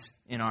see us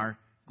in our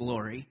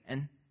glory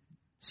and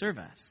serve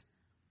us.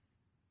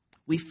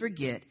 We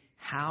forget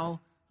how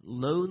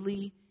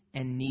lowly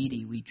and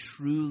needy we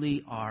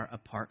truly are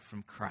apart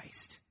from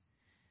Christ.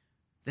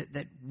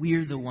 That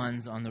we're the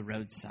ones on the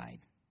roadside,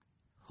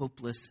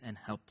 hopeless and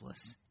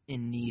helpless,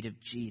 in need of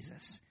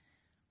Jesus,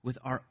 with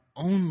our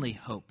only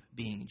hope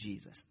being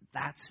Jesus.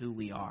 That's who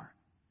we are.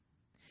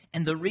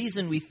 And the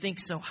reason we think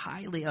so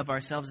highly of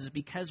ourselves is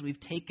because we've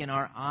taken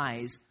our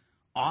eyes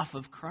off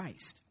of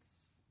Christ.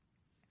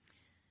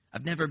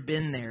 I've never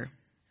been there,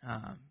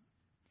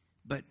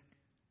 but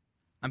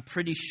I'm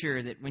pretty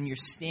sure that when you're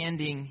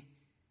standing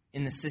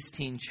in the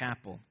Sistine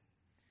Chapel,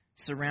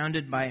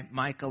 surrounded by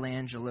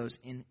Michelangelo's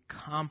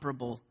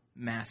incomparable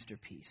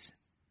masterpiece,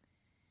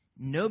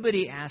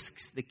 nobody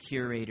asks the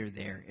curator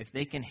there if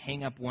they can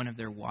hang up one of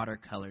their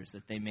watercolors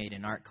that they made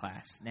in art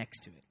class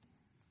next to it.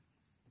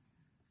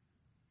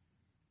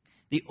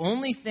 The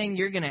only thing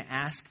you're going to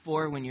ask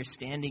for when you're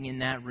standing in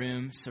that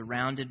room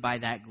surrounded by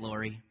that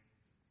glory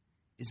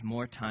is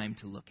more time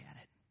to look at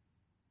it.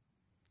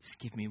 Just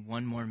give me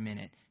one more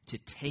minute to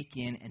take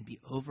in and be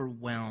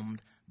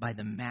overwhelmed by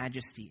the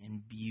majesty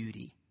and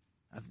beauty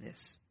of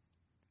this.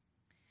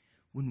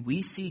 When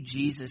we see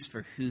Jesus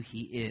for who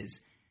he is,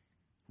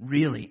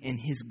 really in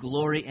his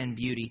glory and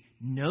beauty,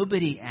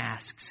 nobody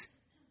asks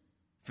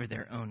for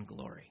their own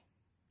glory.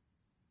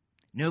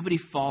 Nobody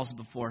falls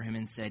before him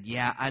and said,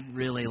 yeah, I'd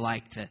really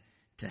like to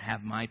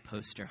have my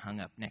poster hung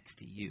up next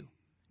to you,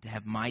 to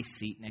have my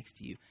seat next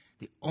to you.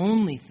 The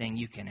only thing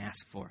you can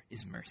ask for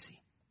is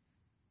mercy.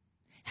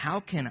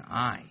 How can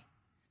I,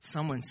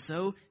 someone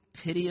so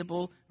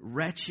pitiable,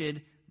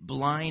 wretched,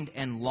 blind,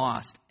 and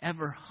lost,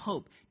 ever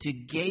hope to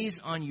gaze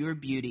on your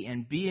beauty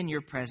and be in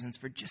your presence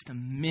for just a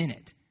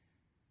minute?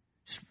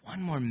 Just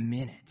one more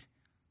minute.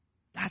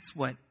 That's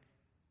what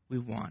we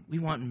want. We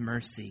want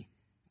mercy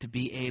to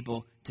be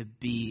able to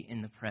be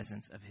in the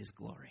presence of his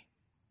glory.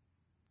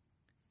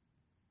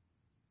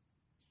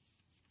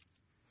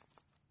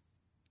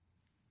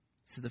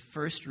 So the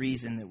first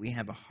reason that we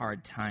have a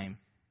hard time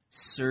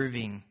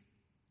serving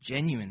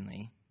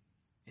genuinely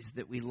is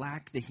that we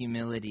lack the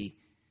humility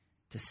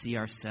to see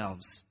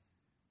ourselves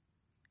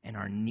and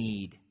our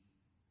need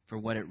for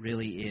what it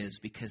really is,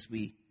 because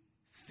we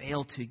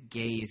fail to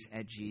gaze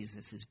at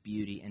Jesus'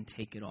 beauty and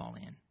take it all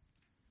in.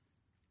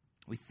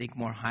 We think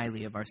more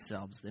highly of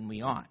ourselves than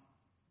we ought.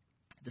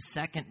 The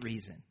second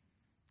reason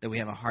that we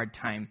have a hard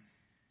time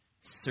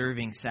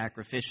serving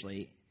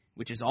sacrificially,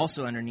 which is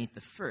also underneath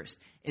the first,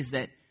 is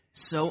that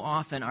so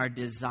often our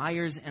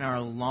desires and our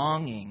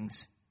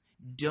longings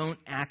don't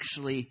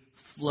actually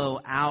flow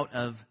out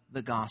of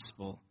the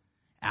gospel,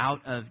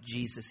 out of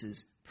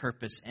Jesus'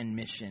 purpose and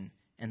mission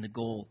and the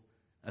goal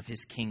of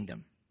his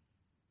kingdom.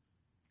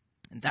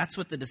 And that's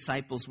what the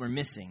disciples were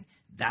missing.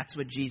 That's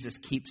what Jesus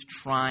keeps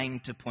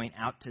trying to point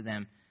out to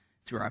them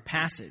through our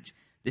passage.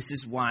 This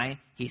is why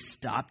he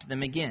stopped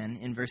them again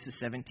in verses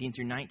 17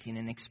 through 19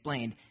 and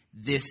explained,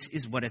 this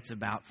is what it's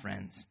about,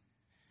 friends.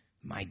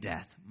 My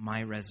death,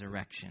 my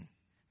resurrection.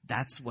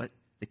 That's what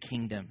the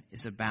kingdom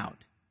is about.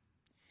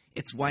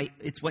 It's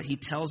what he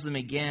tells them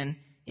again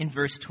in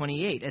verse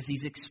 28 as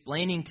he's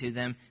explaining to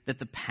them that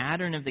the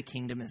pattern of the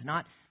kingdom is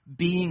not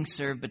being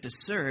served but to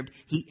serve.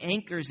 He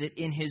anchors it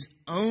in his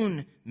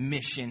own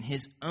mission,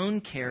 his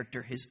own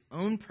character, his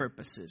own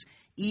purposes.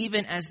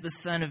 Even as the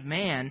Son of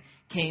Man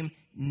came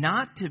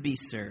not to be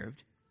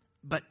served,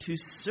 but to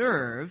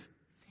serve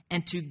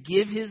and to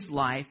give his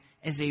life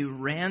as a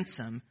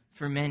ransom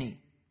for many.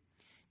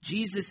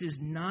 Jesus is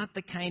not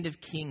the kind of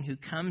king who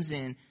comes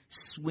in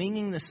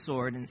swinging the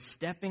sword and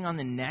stepping on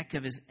the neck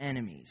of his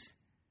enemies,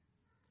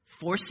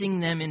 forcing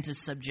them into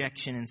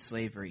subjection and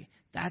slavery.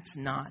 That's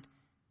not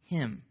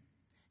him.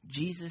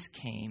 Jesus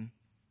came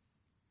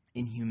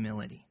in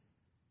humility.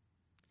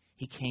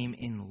 He came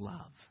in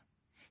love.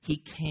 He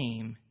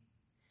came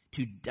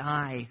to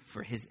die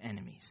for his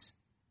enemies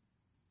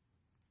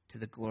to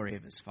the glory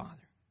of his Father.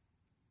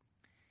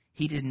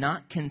 He did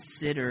not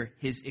consider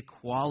his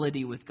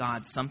equality with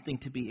God something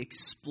to be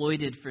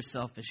exploited for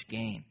selfish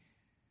gain.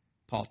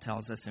 Paul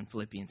tells us in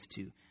Philippians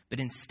 2. But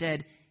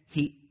instead,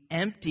 he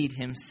emptied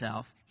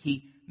himself.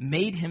 He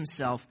made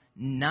himself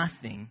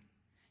nothing,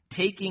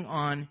 taking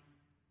on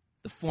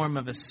the form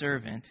of a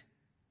servant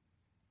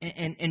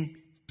and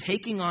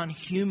taking on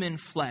human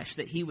flesh,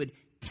 that he would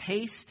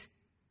taste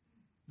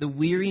the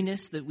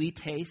weariness that we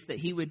taste, that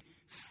he would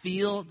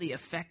feel the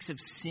effects of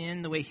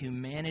sin the way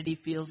humanity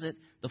feels it,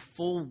 the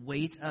full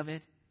weight of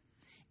it.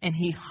 And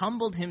he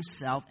humbled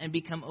himself and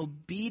become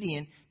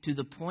obedient to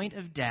the point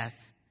of death,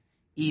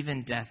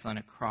 even death on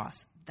a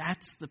cross.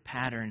 That's the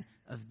pattern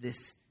of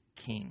this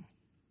king.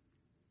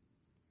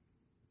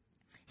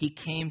 He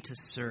came to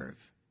serve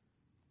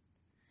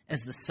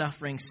as the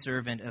suffering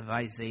servant of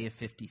Isaiah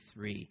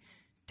 53,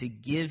 to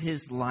give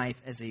his life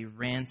as a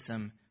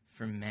ransom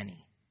for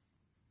many.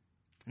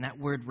 And that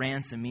word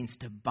ransom means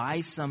to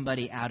buy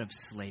somebody out of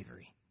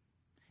slavery.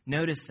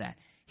 Notice that.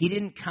 He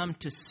didn't come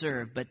to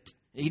serve, but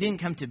he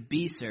didn't come to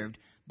be served,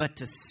 but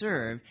to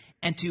serve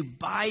and to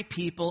buy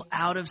people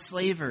out of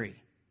slavery.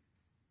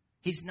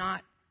 He's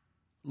not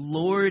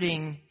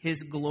lording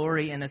his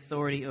glory and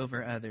authority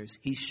over others.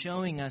 He's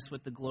showing us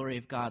what the glory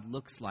of God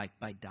looks like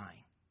by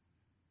dying.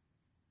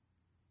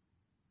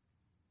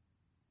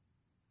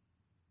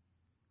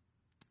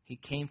 He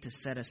came to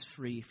set us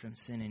free from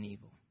sin and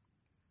evil.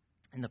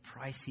 And the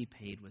price he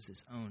paid was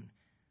his own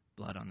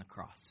blood on the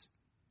cross.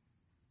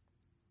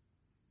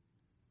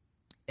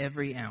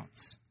 Every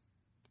ounce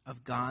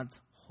of God's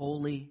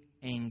holy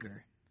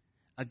anger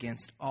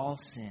against all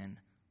sin,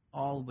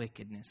 all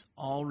wickedness,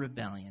 all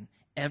rebellion,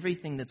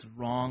 everything that's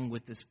wrong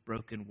with this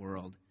broken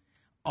world,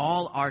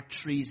 all our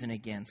treason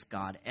against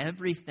God,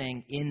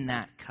 everything in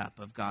that cup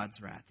of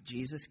God's wrath,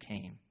 Jesus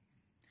came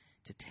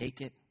to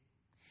take it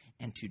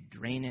and to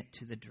drain it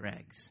to the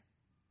dregs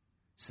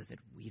so that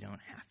we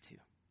don't have to.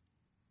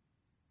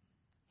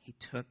 He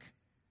took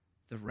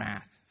the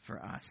wrath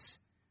for us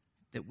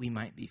that we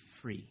might be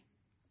free.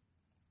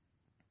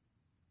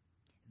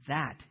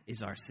 That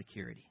is our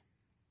security.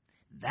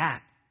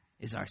 That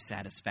is our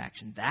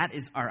satisfaction. That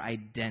is our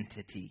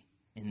identity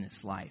in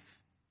this life.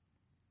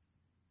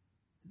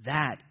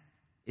 That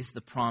is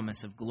the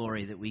promise of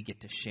glory that we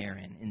get to share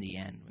in the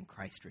end when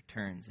Christ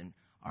returns and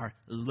our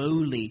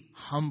lowly,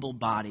 humble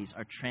bodies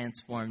are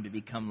transformed to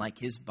become like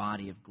his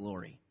body of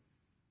glory.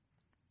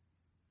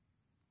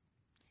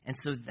 And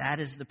so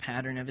that is the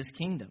pattern of his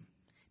kingdom.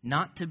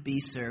 Not to be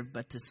served,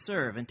 but to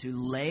serve and to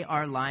lay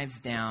our lives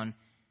down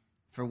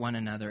for one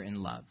another in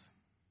love.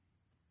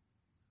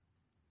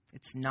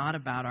 It's not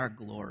about our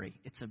glory.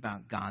 It's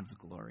about God's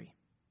glory.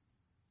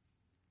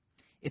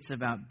 It's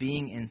about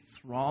being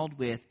enthralled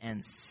with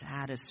and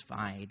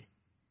satisfied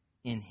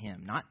in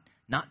him.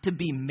 Not to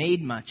be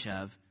made much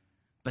of,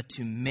 but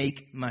to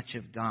make much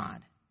of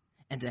God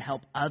and to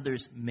help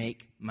others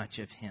make much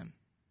of him,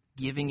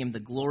 giving him the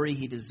glory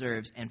he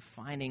deserves and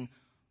finding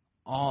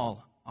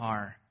all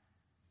our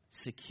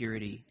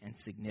security and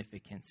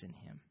significance in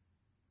him.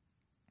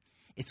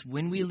 It's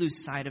when we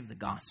lose sight of the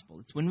gospel.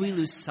 It's when we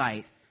lose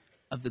sight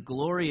of the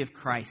glory of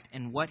Christ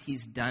and what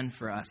he's done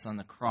for us on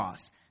the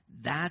cross.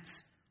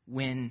 That's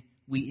when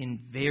we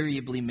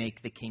invariably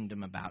make the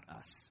kingdom about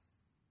us,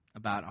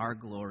 about our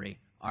glory,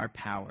 our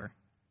power.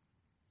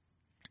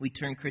 We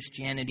turn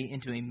Christianity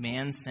into a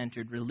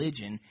man-centered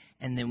religion,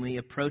 and then we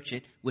approach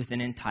it with an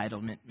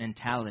entitlement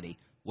mentality.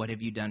 What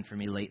have you done for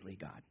me lately,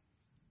 God?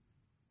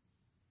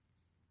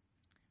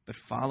 But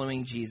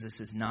following Jesus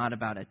is not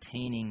about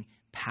attaining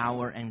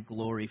power and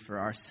glory for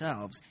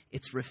ourselves.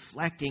 It's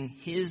reflecting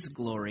his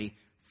glory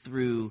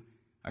through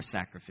our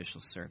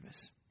sacrificial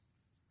service.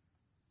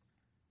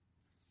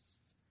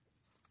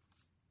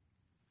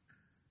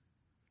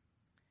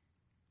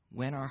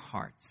 When our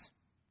hearts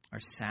are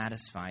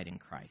satisfied in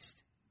Christ,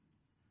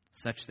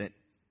 such that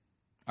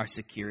our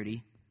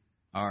security,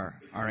 our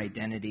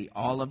identity,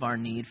 all of our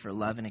need for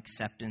love and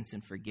acceptance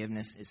and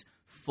forgiveness is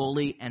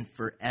fully and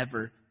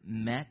forever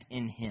met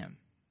in him,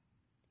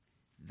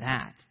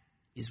 that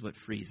is what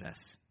frees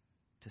us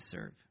to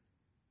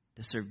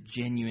serve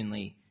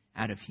genuinely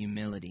out of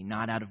humility,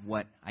 not out of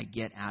what I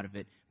get out of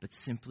it, but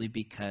simply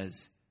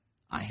because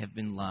I have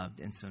been loved,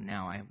 and so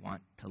now I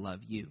want to love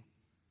you.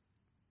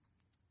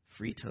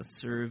 Free to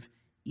serve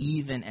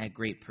even at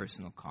great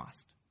personal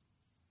cost.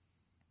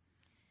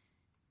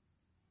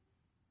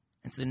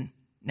 And so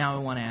now I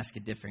want to ask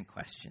a different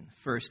question.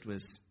 First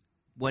was,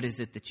 what is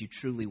it that you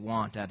truly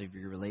want out of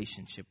your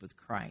relationship with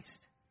Christ?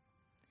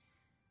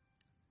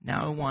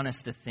 Now I want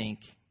us to think,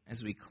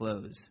 as we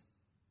close,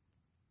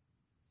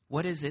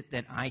 what is it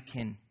that I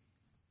can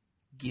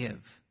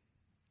give?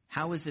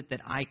 How is it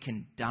that I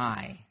can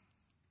die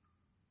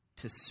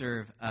to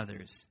serve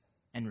others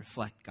and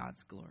reflect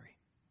God's glory?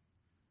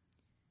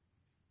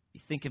 You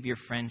think of your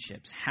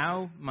friendships.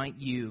 How might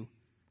you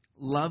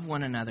love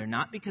one another,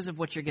 not because of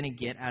what you're going to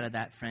get out of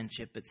that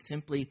friendship, but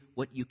simply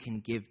what you can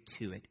give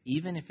to it,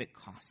 even if it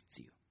costs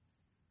you?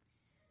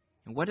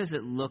 And what does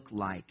it look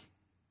like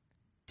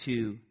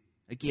to,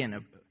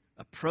 again,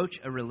 approach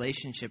a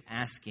relationship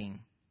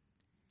asking,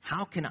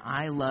 How can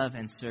I love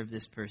and serve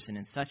this person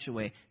in such a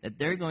way that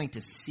they're going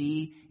to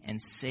see and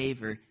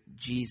savor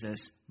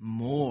Jesus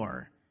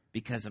more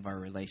because of our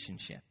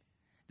relationship?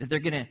 That they're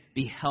going to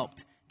be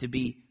helped to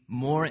be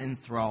more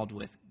enthralled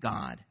with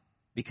God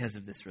because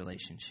of this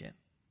relationship.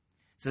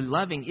 So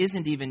loving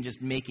isn't even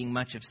just making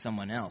much of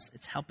someone else.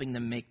 It's helping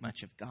them make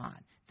much of God.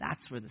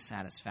 That's where the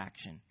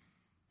satisfaction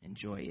and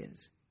joy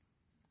is.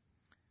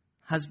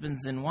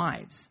 Husbands and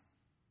wives,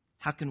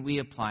 how can we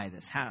apply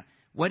this?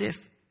 What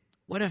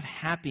if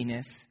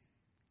happiness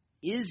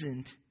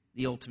isn't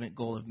the ultimate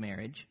goal of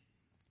marriage,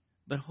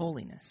 but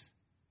holiness,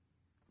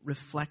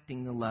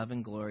 reflecting the love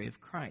and glory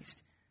of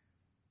Christ?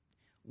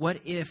 What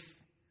if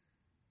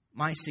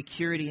my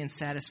security and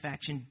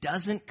satisfaction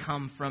doesn't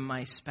come from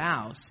my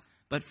spouse,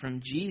 but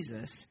from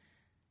Jesus?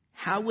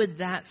 How would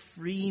that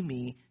free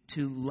me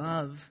to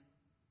love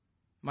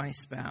my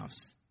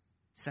spouse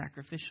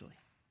sacrificially?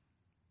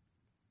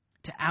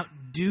 To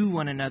outdo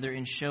one another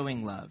in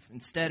showing love.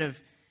 Instead of,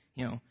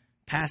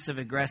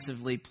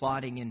 passive-aggressively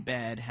plotting in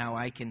bed how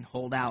I can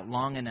hold out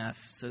long enough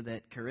so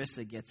that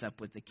Carissa gets up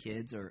with the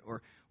kids,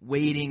 or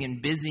waiting and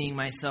busying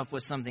myself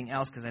with something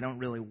else because I don't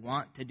really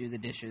want to do the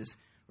dishes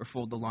or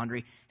fold the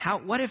laundry.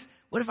 What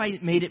if I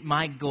made it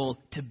my goal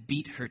to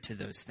beat her to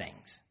those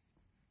things?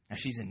 Now,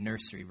 she's in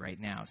nursery right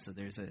now, so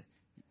there's a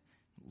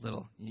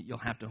little, you'll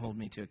have to hold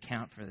me to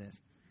account for this.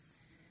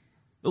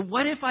 But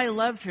what if I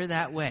loved her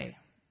that way?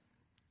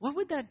 What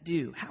would that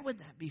do? How would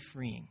that be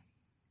freeing?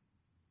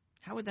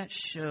 How would that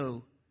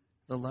show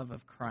the love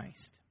of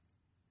Christ?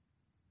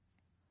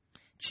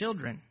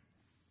 Children,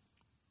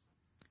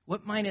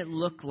 what might it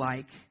look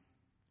like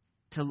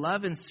to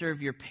love and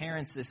serve your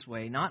parents this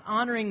way, not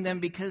honoring them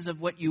because of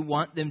what you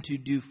want them to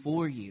do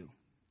for you,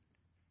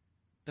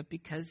 but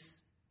because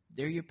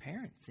they're your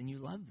parents and you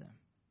love them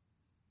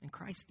and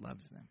Christ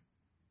loves them?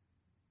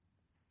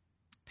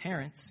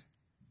 Parents,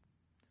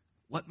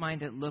 what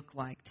might it look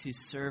like to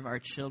serve our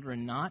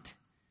children not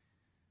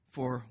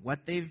for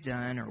what they've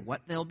done or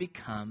what they'll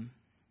become,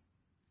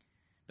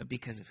 but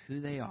because of who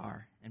they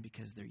are and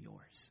because they're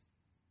yours?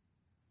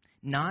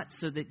 Not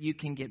so that you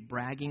can get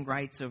bragging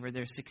rights over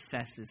their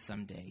successes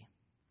someday,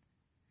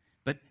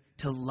 but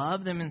to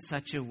love them in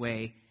such a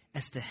way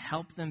as to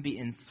help them be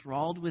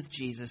enthralled with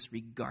Jesus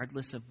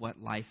regardless of what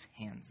life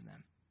hands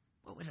them.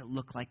 What would it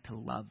look like to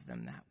love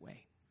them that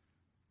way?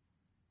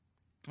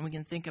 And we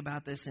can think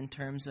about this in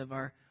terms of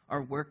our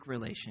work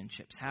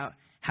relationships.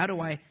 How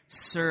do I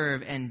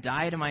serve and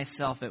die to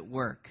myself at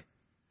work?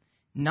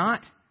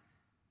 Not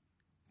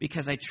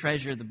because I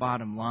treasure the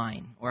bottom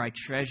line or I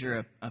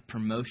treasure a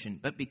promotion,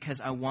 but because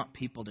I want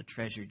people to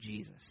treasure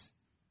Jesus.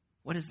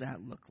 What does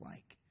that look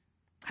like?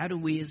 How do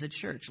we as a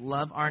church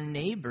love our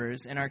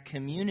neighbors and our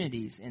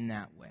communities in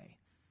that way?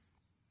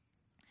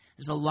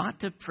 There's a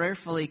lot to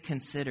prayerfully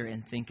consider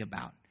and think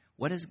about.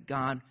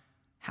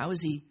 How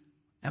is He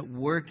at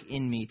work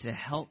in me to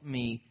help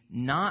me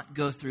not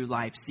go through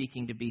life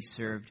seeking to be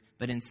served,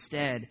 but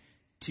instead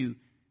to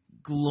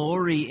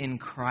glory in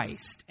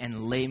Christ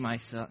and lay my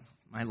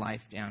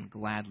life down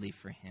gladly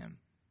for Him?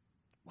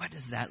 What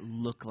does that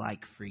look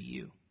like for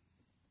you?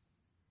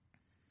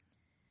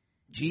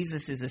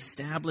 Jesus is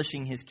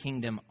establishing His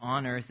kingdom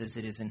on earth as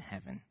it is in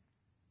heaven.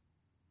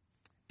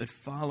 But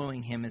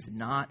following Him is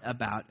not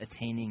about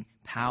attaining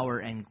power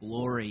and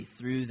glory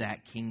through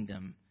that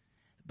kingdom,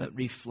 but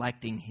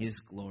reflecting His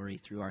glory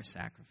through our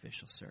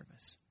sacrificial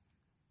service.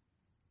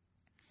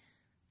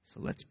 So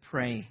let's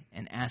pray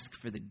and ask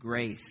for the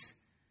grace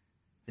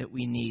that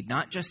we need,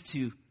 not just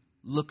to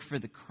look for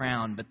the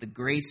crown, but the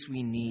grace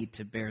we need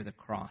to bear the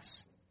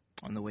cross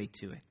on the way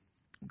to it.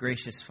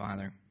 Gracious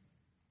Father,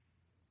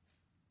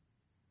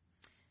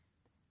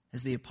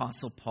 as the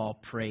Apostle Paul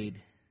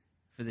prayed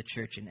for the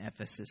church in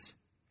Ephesus,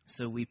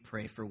 so we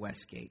pray for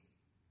Westgate.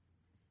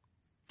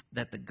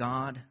 That the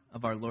God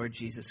of our Lord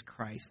Jesus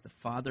Christ, the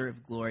Father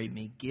of glory,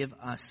 may give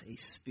us a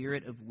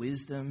spirit of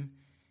wisdom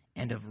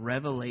and of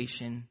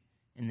revelation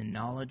in the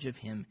knowledge of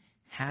Him,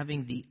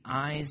 having the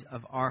eyes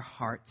of our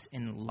hearts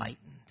enlightened,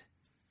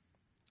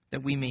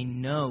 that we may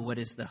know what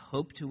is the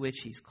hope to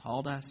which He's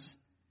called us,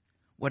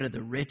 what are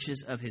the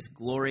riches of His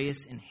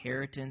glorious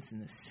inheritance in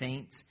the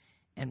saints,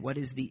 and what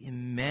is the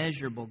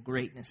immeasurable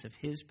greatness of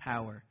His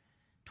power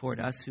toward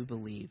us who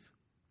believe,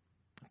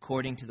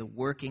 according to the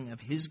working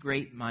of His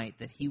great might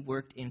that He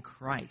worked in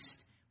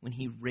Christ when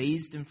He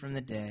raised Him from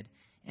the dead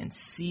and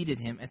seated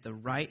Him at the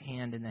right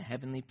hand in the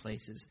heavenly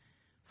places,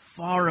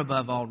 far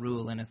above all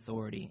rule and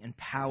authority and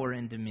power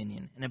and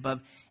dominion, and above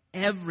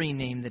every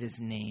name that is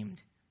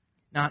named,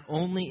 not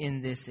only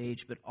in this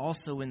age, but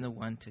also in the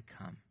one to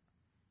come.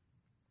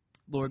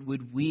 Lord,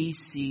 would we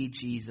see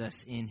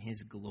Jesus in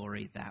His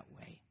glory that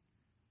way?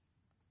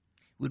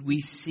 Would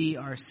we see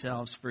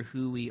ourselves for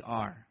who we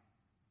are?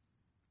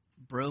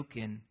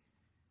 Broken,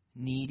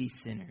 needy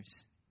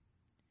sinners,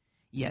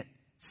 yet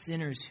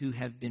sinners who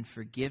have been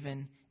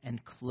forgiven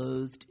and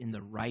clothed in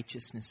the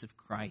righteousness of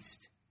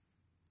Christ.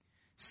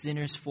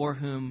 Sinners for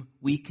whom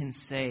we can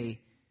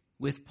say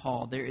with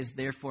Paul, there is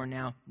therefore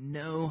now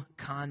no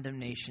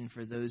condemnation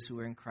for those who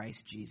are in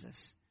Christ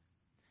Jesus,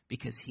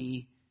 because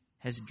He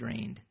has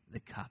drained the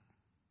cup.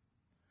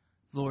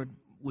 Lord,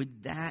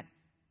 would that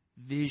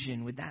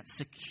vision, would that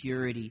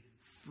security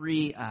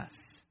free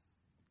us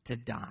to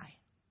die,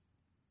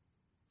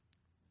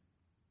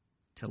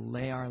 to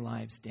lay our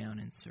lives down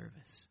in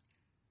service?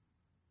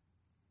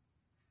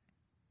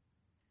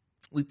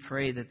 We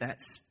pray that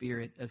that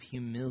spirit of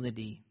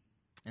humility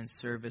and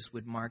service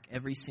would mark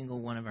every single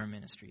one of our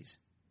ministries.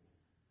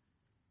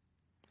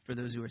 For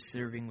those who are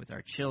serving with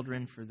our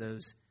children, for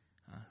those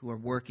who are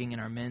working in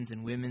our men's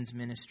and women's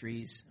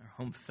ministries, our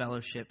home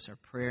fellowships, our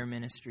prayer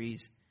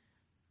ministries,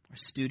 our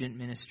student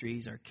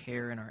ministries, our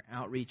care and our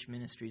outreach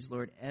ministries.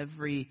 Lord,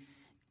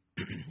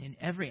 in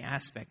every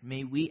aspect,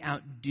 may we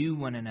outdo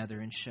one another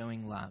in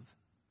showing love.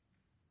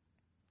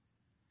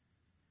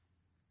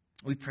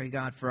 We pray,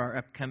 God, for our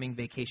upcoming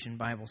Vacation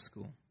Bible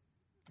School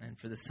and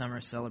for the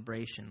summer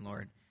celebration,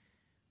 Lord.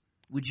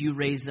 Would you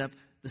raise up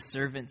the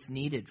servants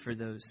needed for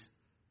those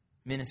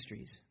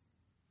ministries?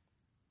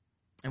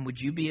 And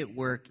would you be at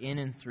work in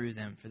and through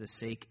them for the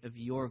sake of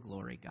your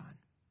glory, God?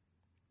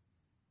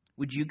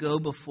 Would you go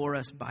before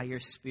us by your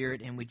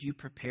Spirit, and would you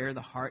prepare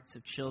the hearts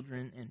of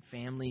children and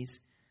families?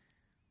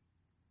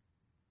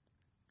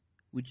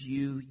 Would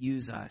you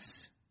use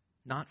us,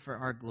 not for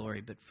our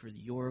glory, but for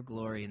your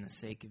glory and the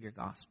sake of your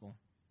gospel?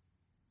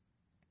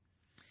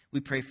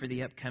 We pray for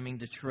the upcoming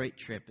Detroit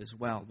trip as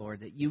well, Lord,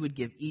 that you would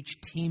give each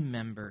team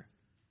member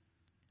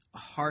a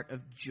heart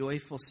of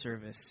joyful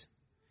service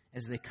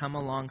as they come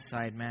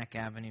alongside Mack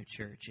Avenue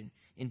Church and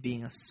in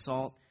being a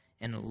salt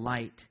and a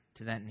light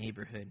to that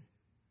neighborhood.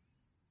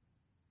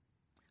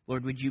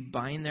 Lord, would you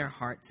bind their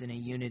hearts in a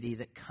unity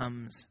that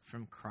comes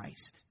from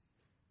Christ?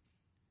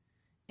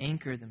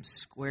 Anchor them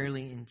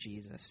squarely in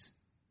Jesus.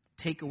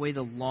 Take away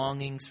the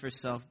longings for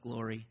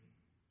self-glory.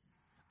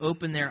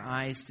 Open their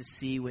eyes to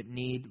see what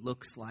need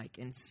looks like,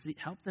 and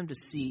help them to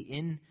see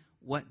in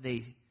what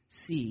they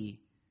see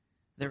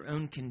their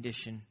own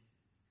condition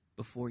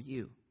before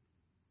you.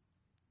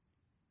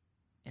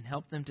 And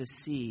help them to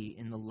see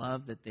in the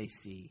love that they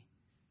see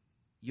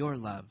your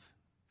love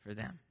for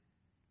them.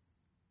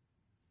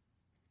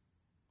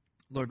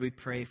 Lord, we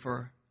pray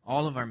for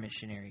all of our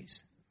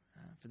missionaries,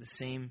 for the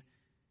same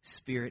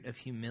spirit of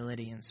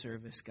humility and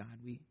service, God.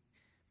 We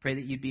pray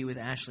that you'd be with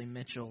Ashley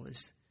Mitchell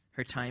as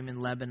her time in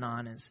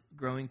Lebanon is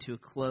growing to a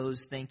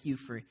close. Thank you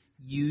for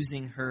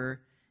using her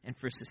and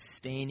for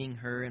sustaining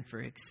her and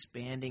for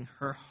expanding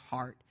her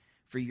heart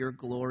for your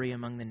glory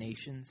among the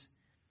nations.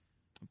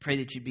 I pray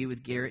that you'd be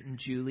with Garrett and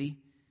Julie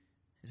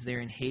as they're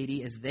in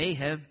Haiti, as they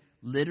have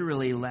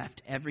literally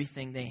left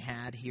everything they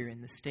had here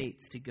in the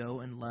States to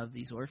go and love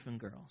these orphan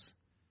girls.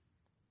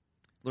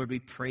 Lord, we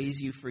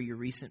praise you for your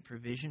recent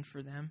provision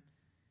for them.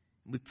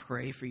 We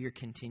pray for your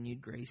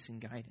continued grace and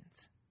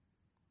guidance.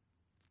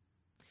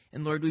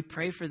 And Lord, we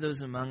pray for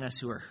those among us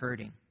who are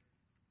hurting,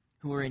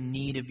 who are in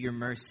need of your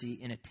mercy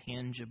in a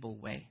tangible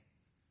way.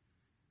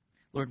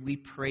 Lord, we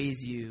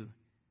praise you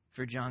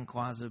for John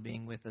Quazzo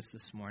being with us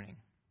this morning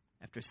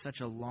after such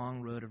a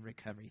long road of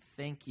recovery.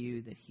 Thank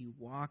you that he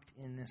walked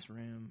in this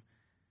room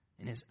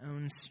in his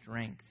own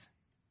strength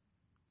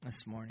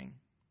this morning,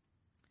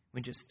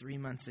 when just 3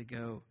 months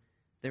ago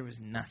there was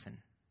nothing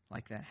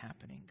like that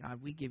happening.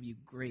 God, we give you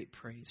great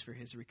praise for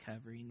his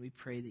recovery, and we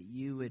pray that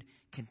you would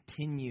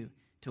continue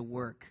to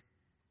work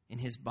in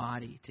his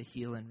body to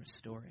heal and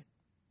restore it.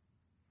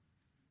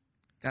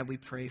 God, we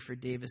pray for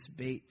Davis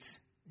Bates,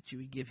 that you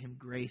would give him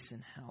grace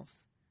and health.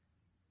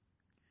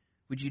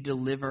 Would you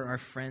deliver our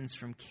friends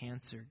from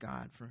cancer,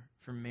 God,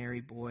 for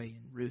Mary Boy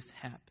and Ruth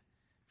Hepp,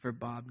 for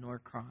Bob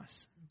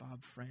Norcross,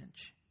 Bob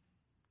French.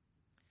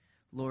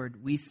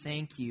 Lord, we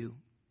thank you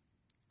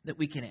that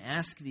we can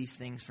ask these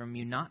things from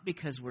you, not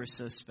because we're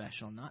so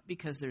special, not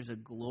because there's a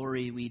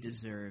glory we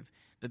deserve,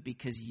 but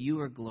because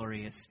you are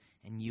glorious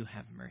and you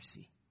have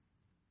mercy.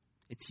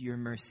 It's your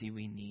mercy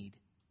we need.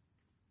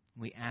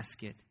 We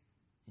ask it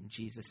in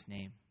Jesus'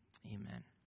 name. Amen.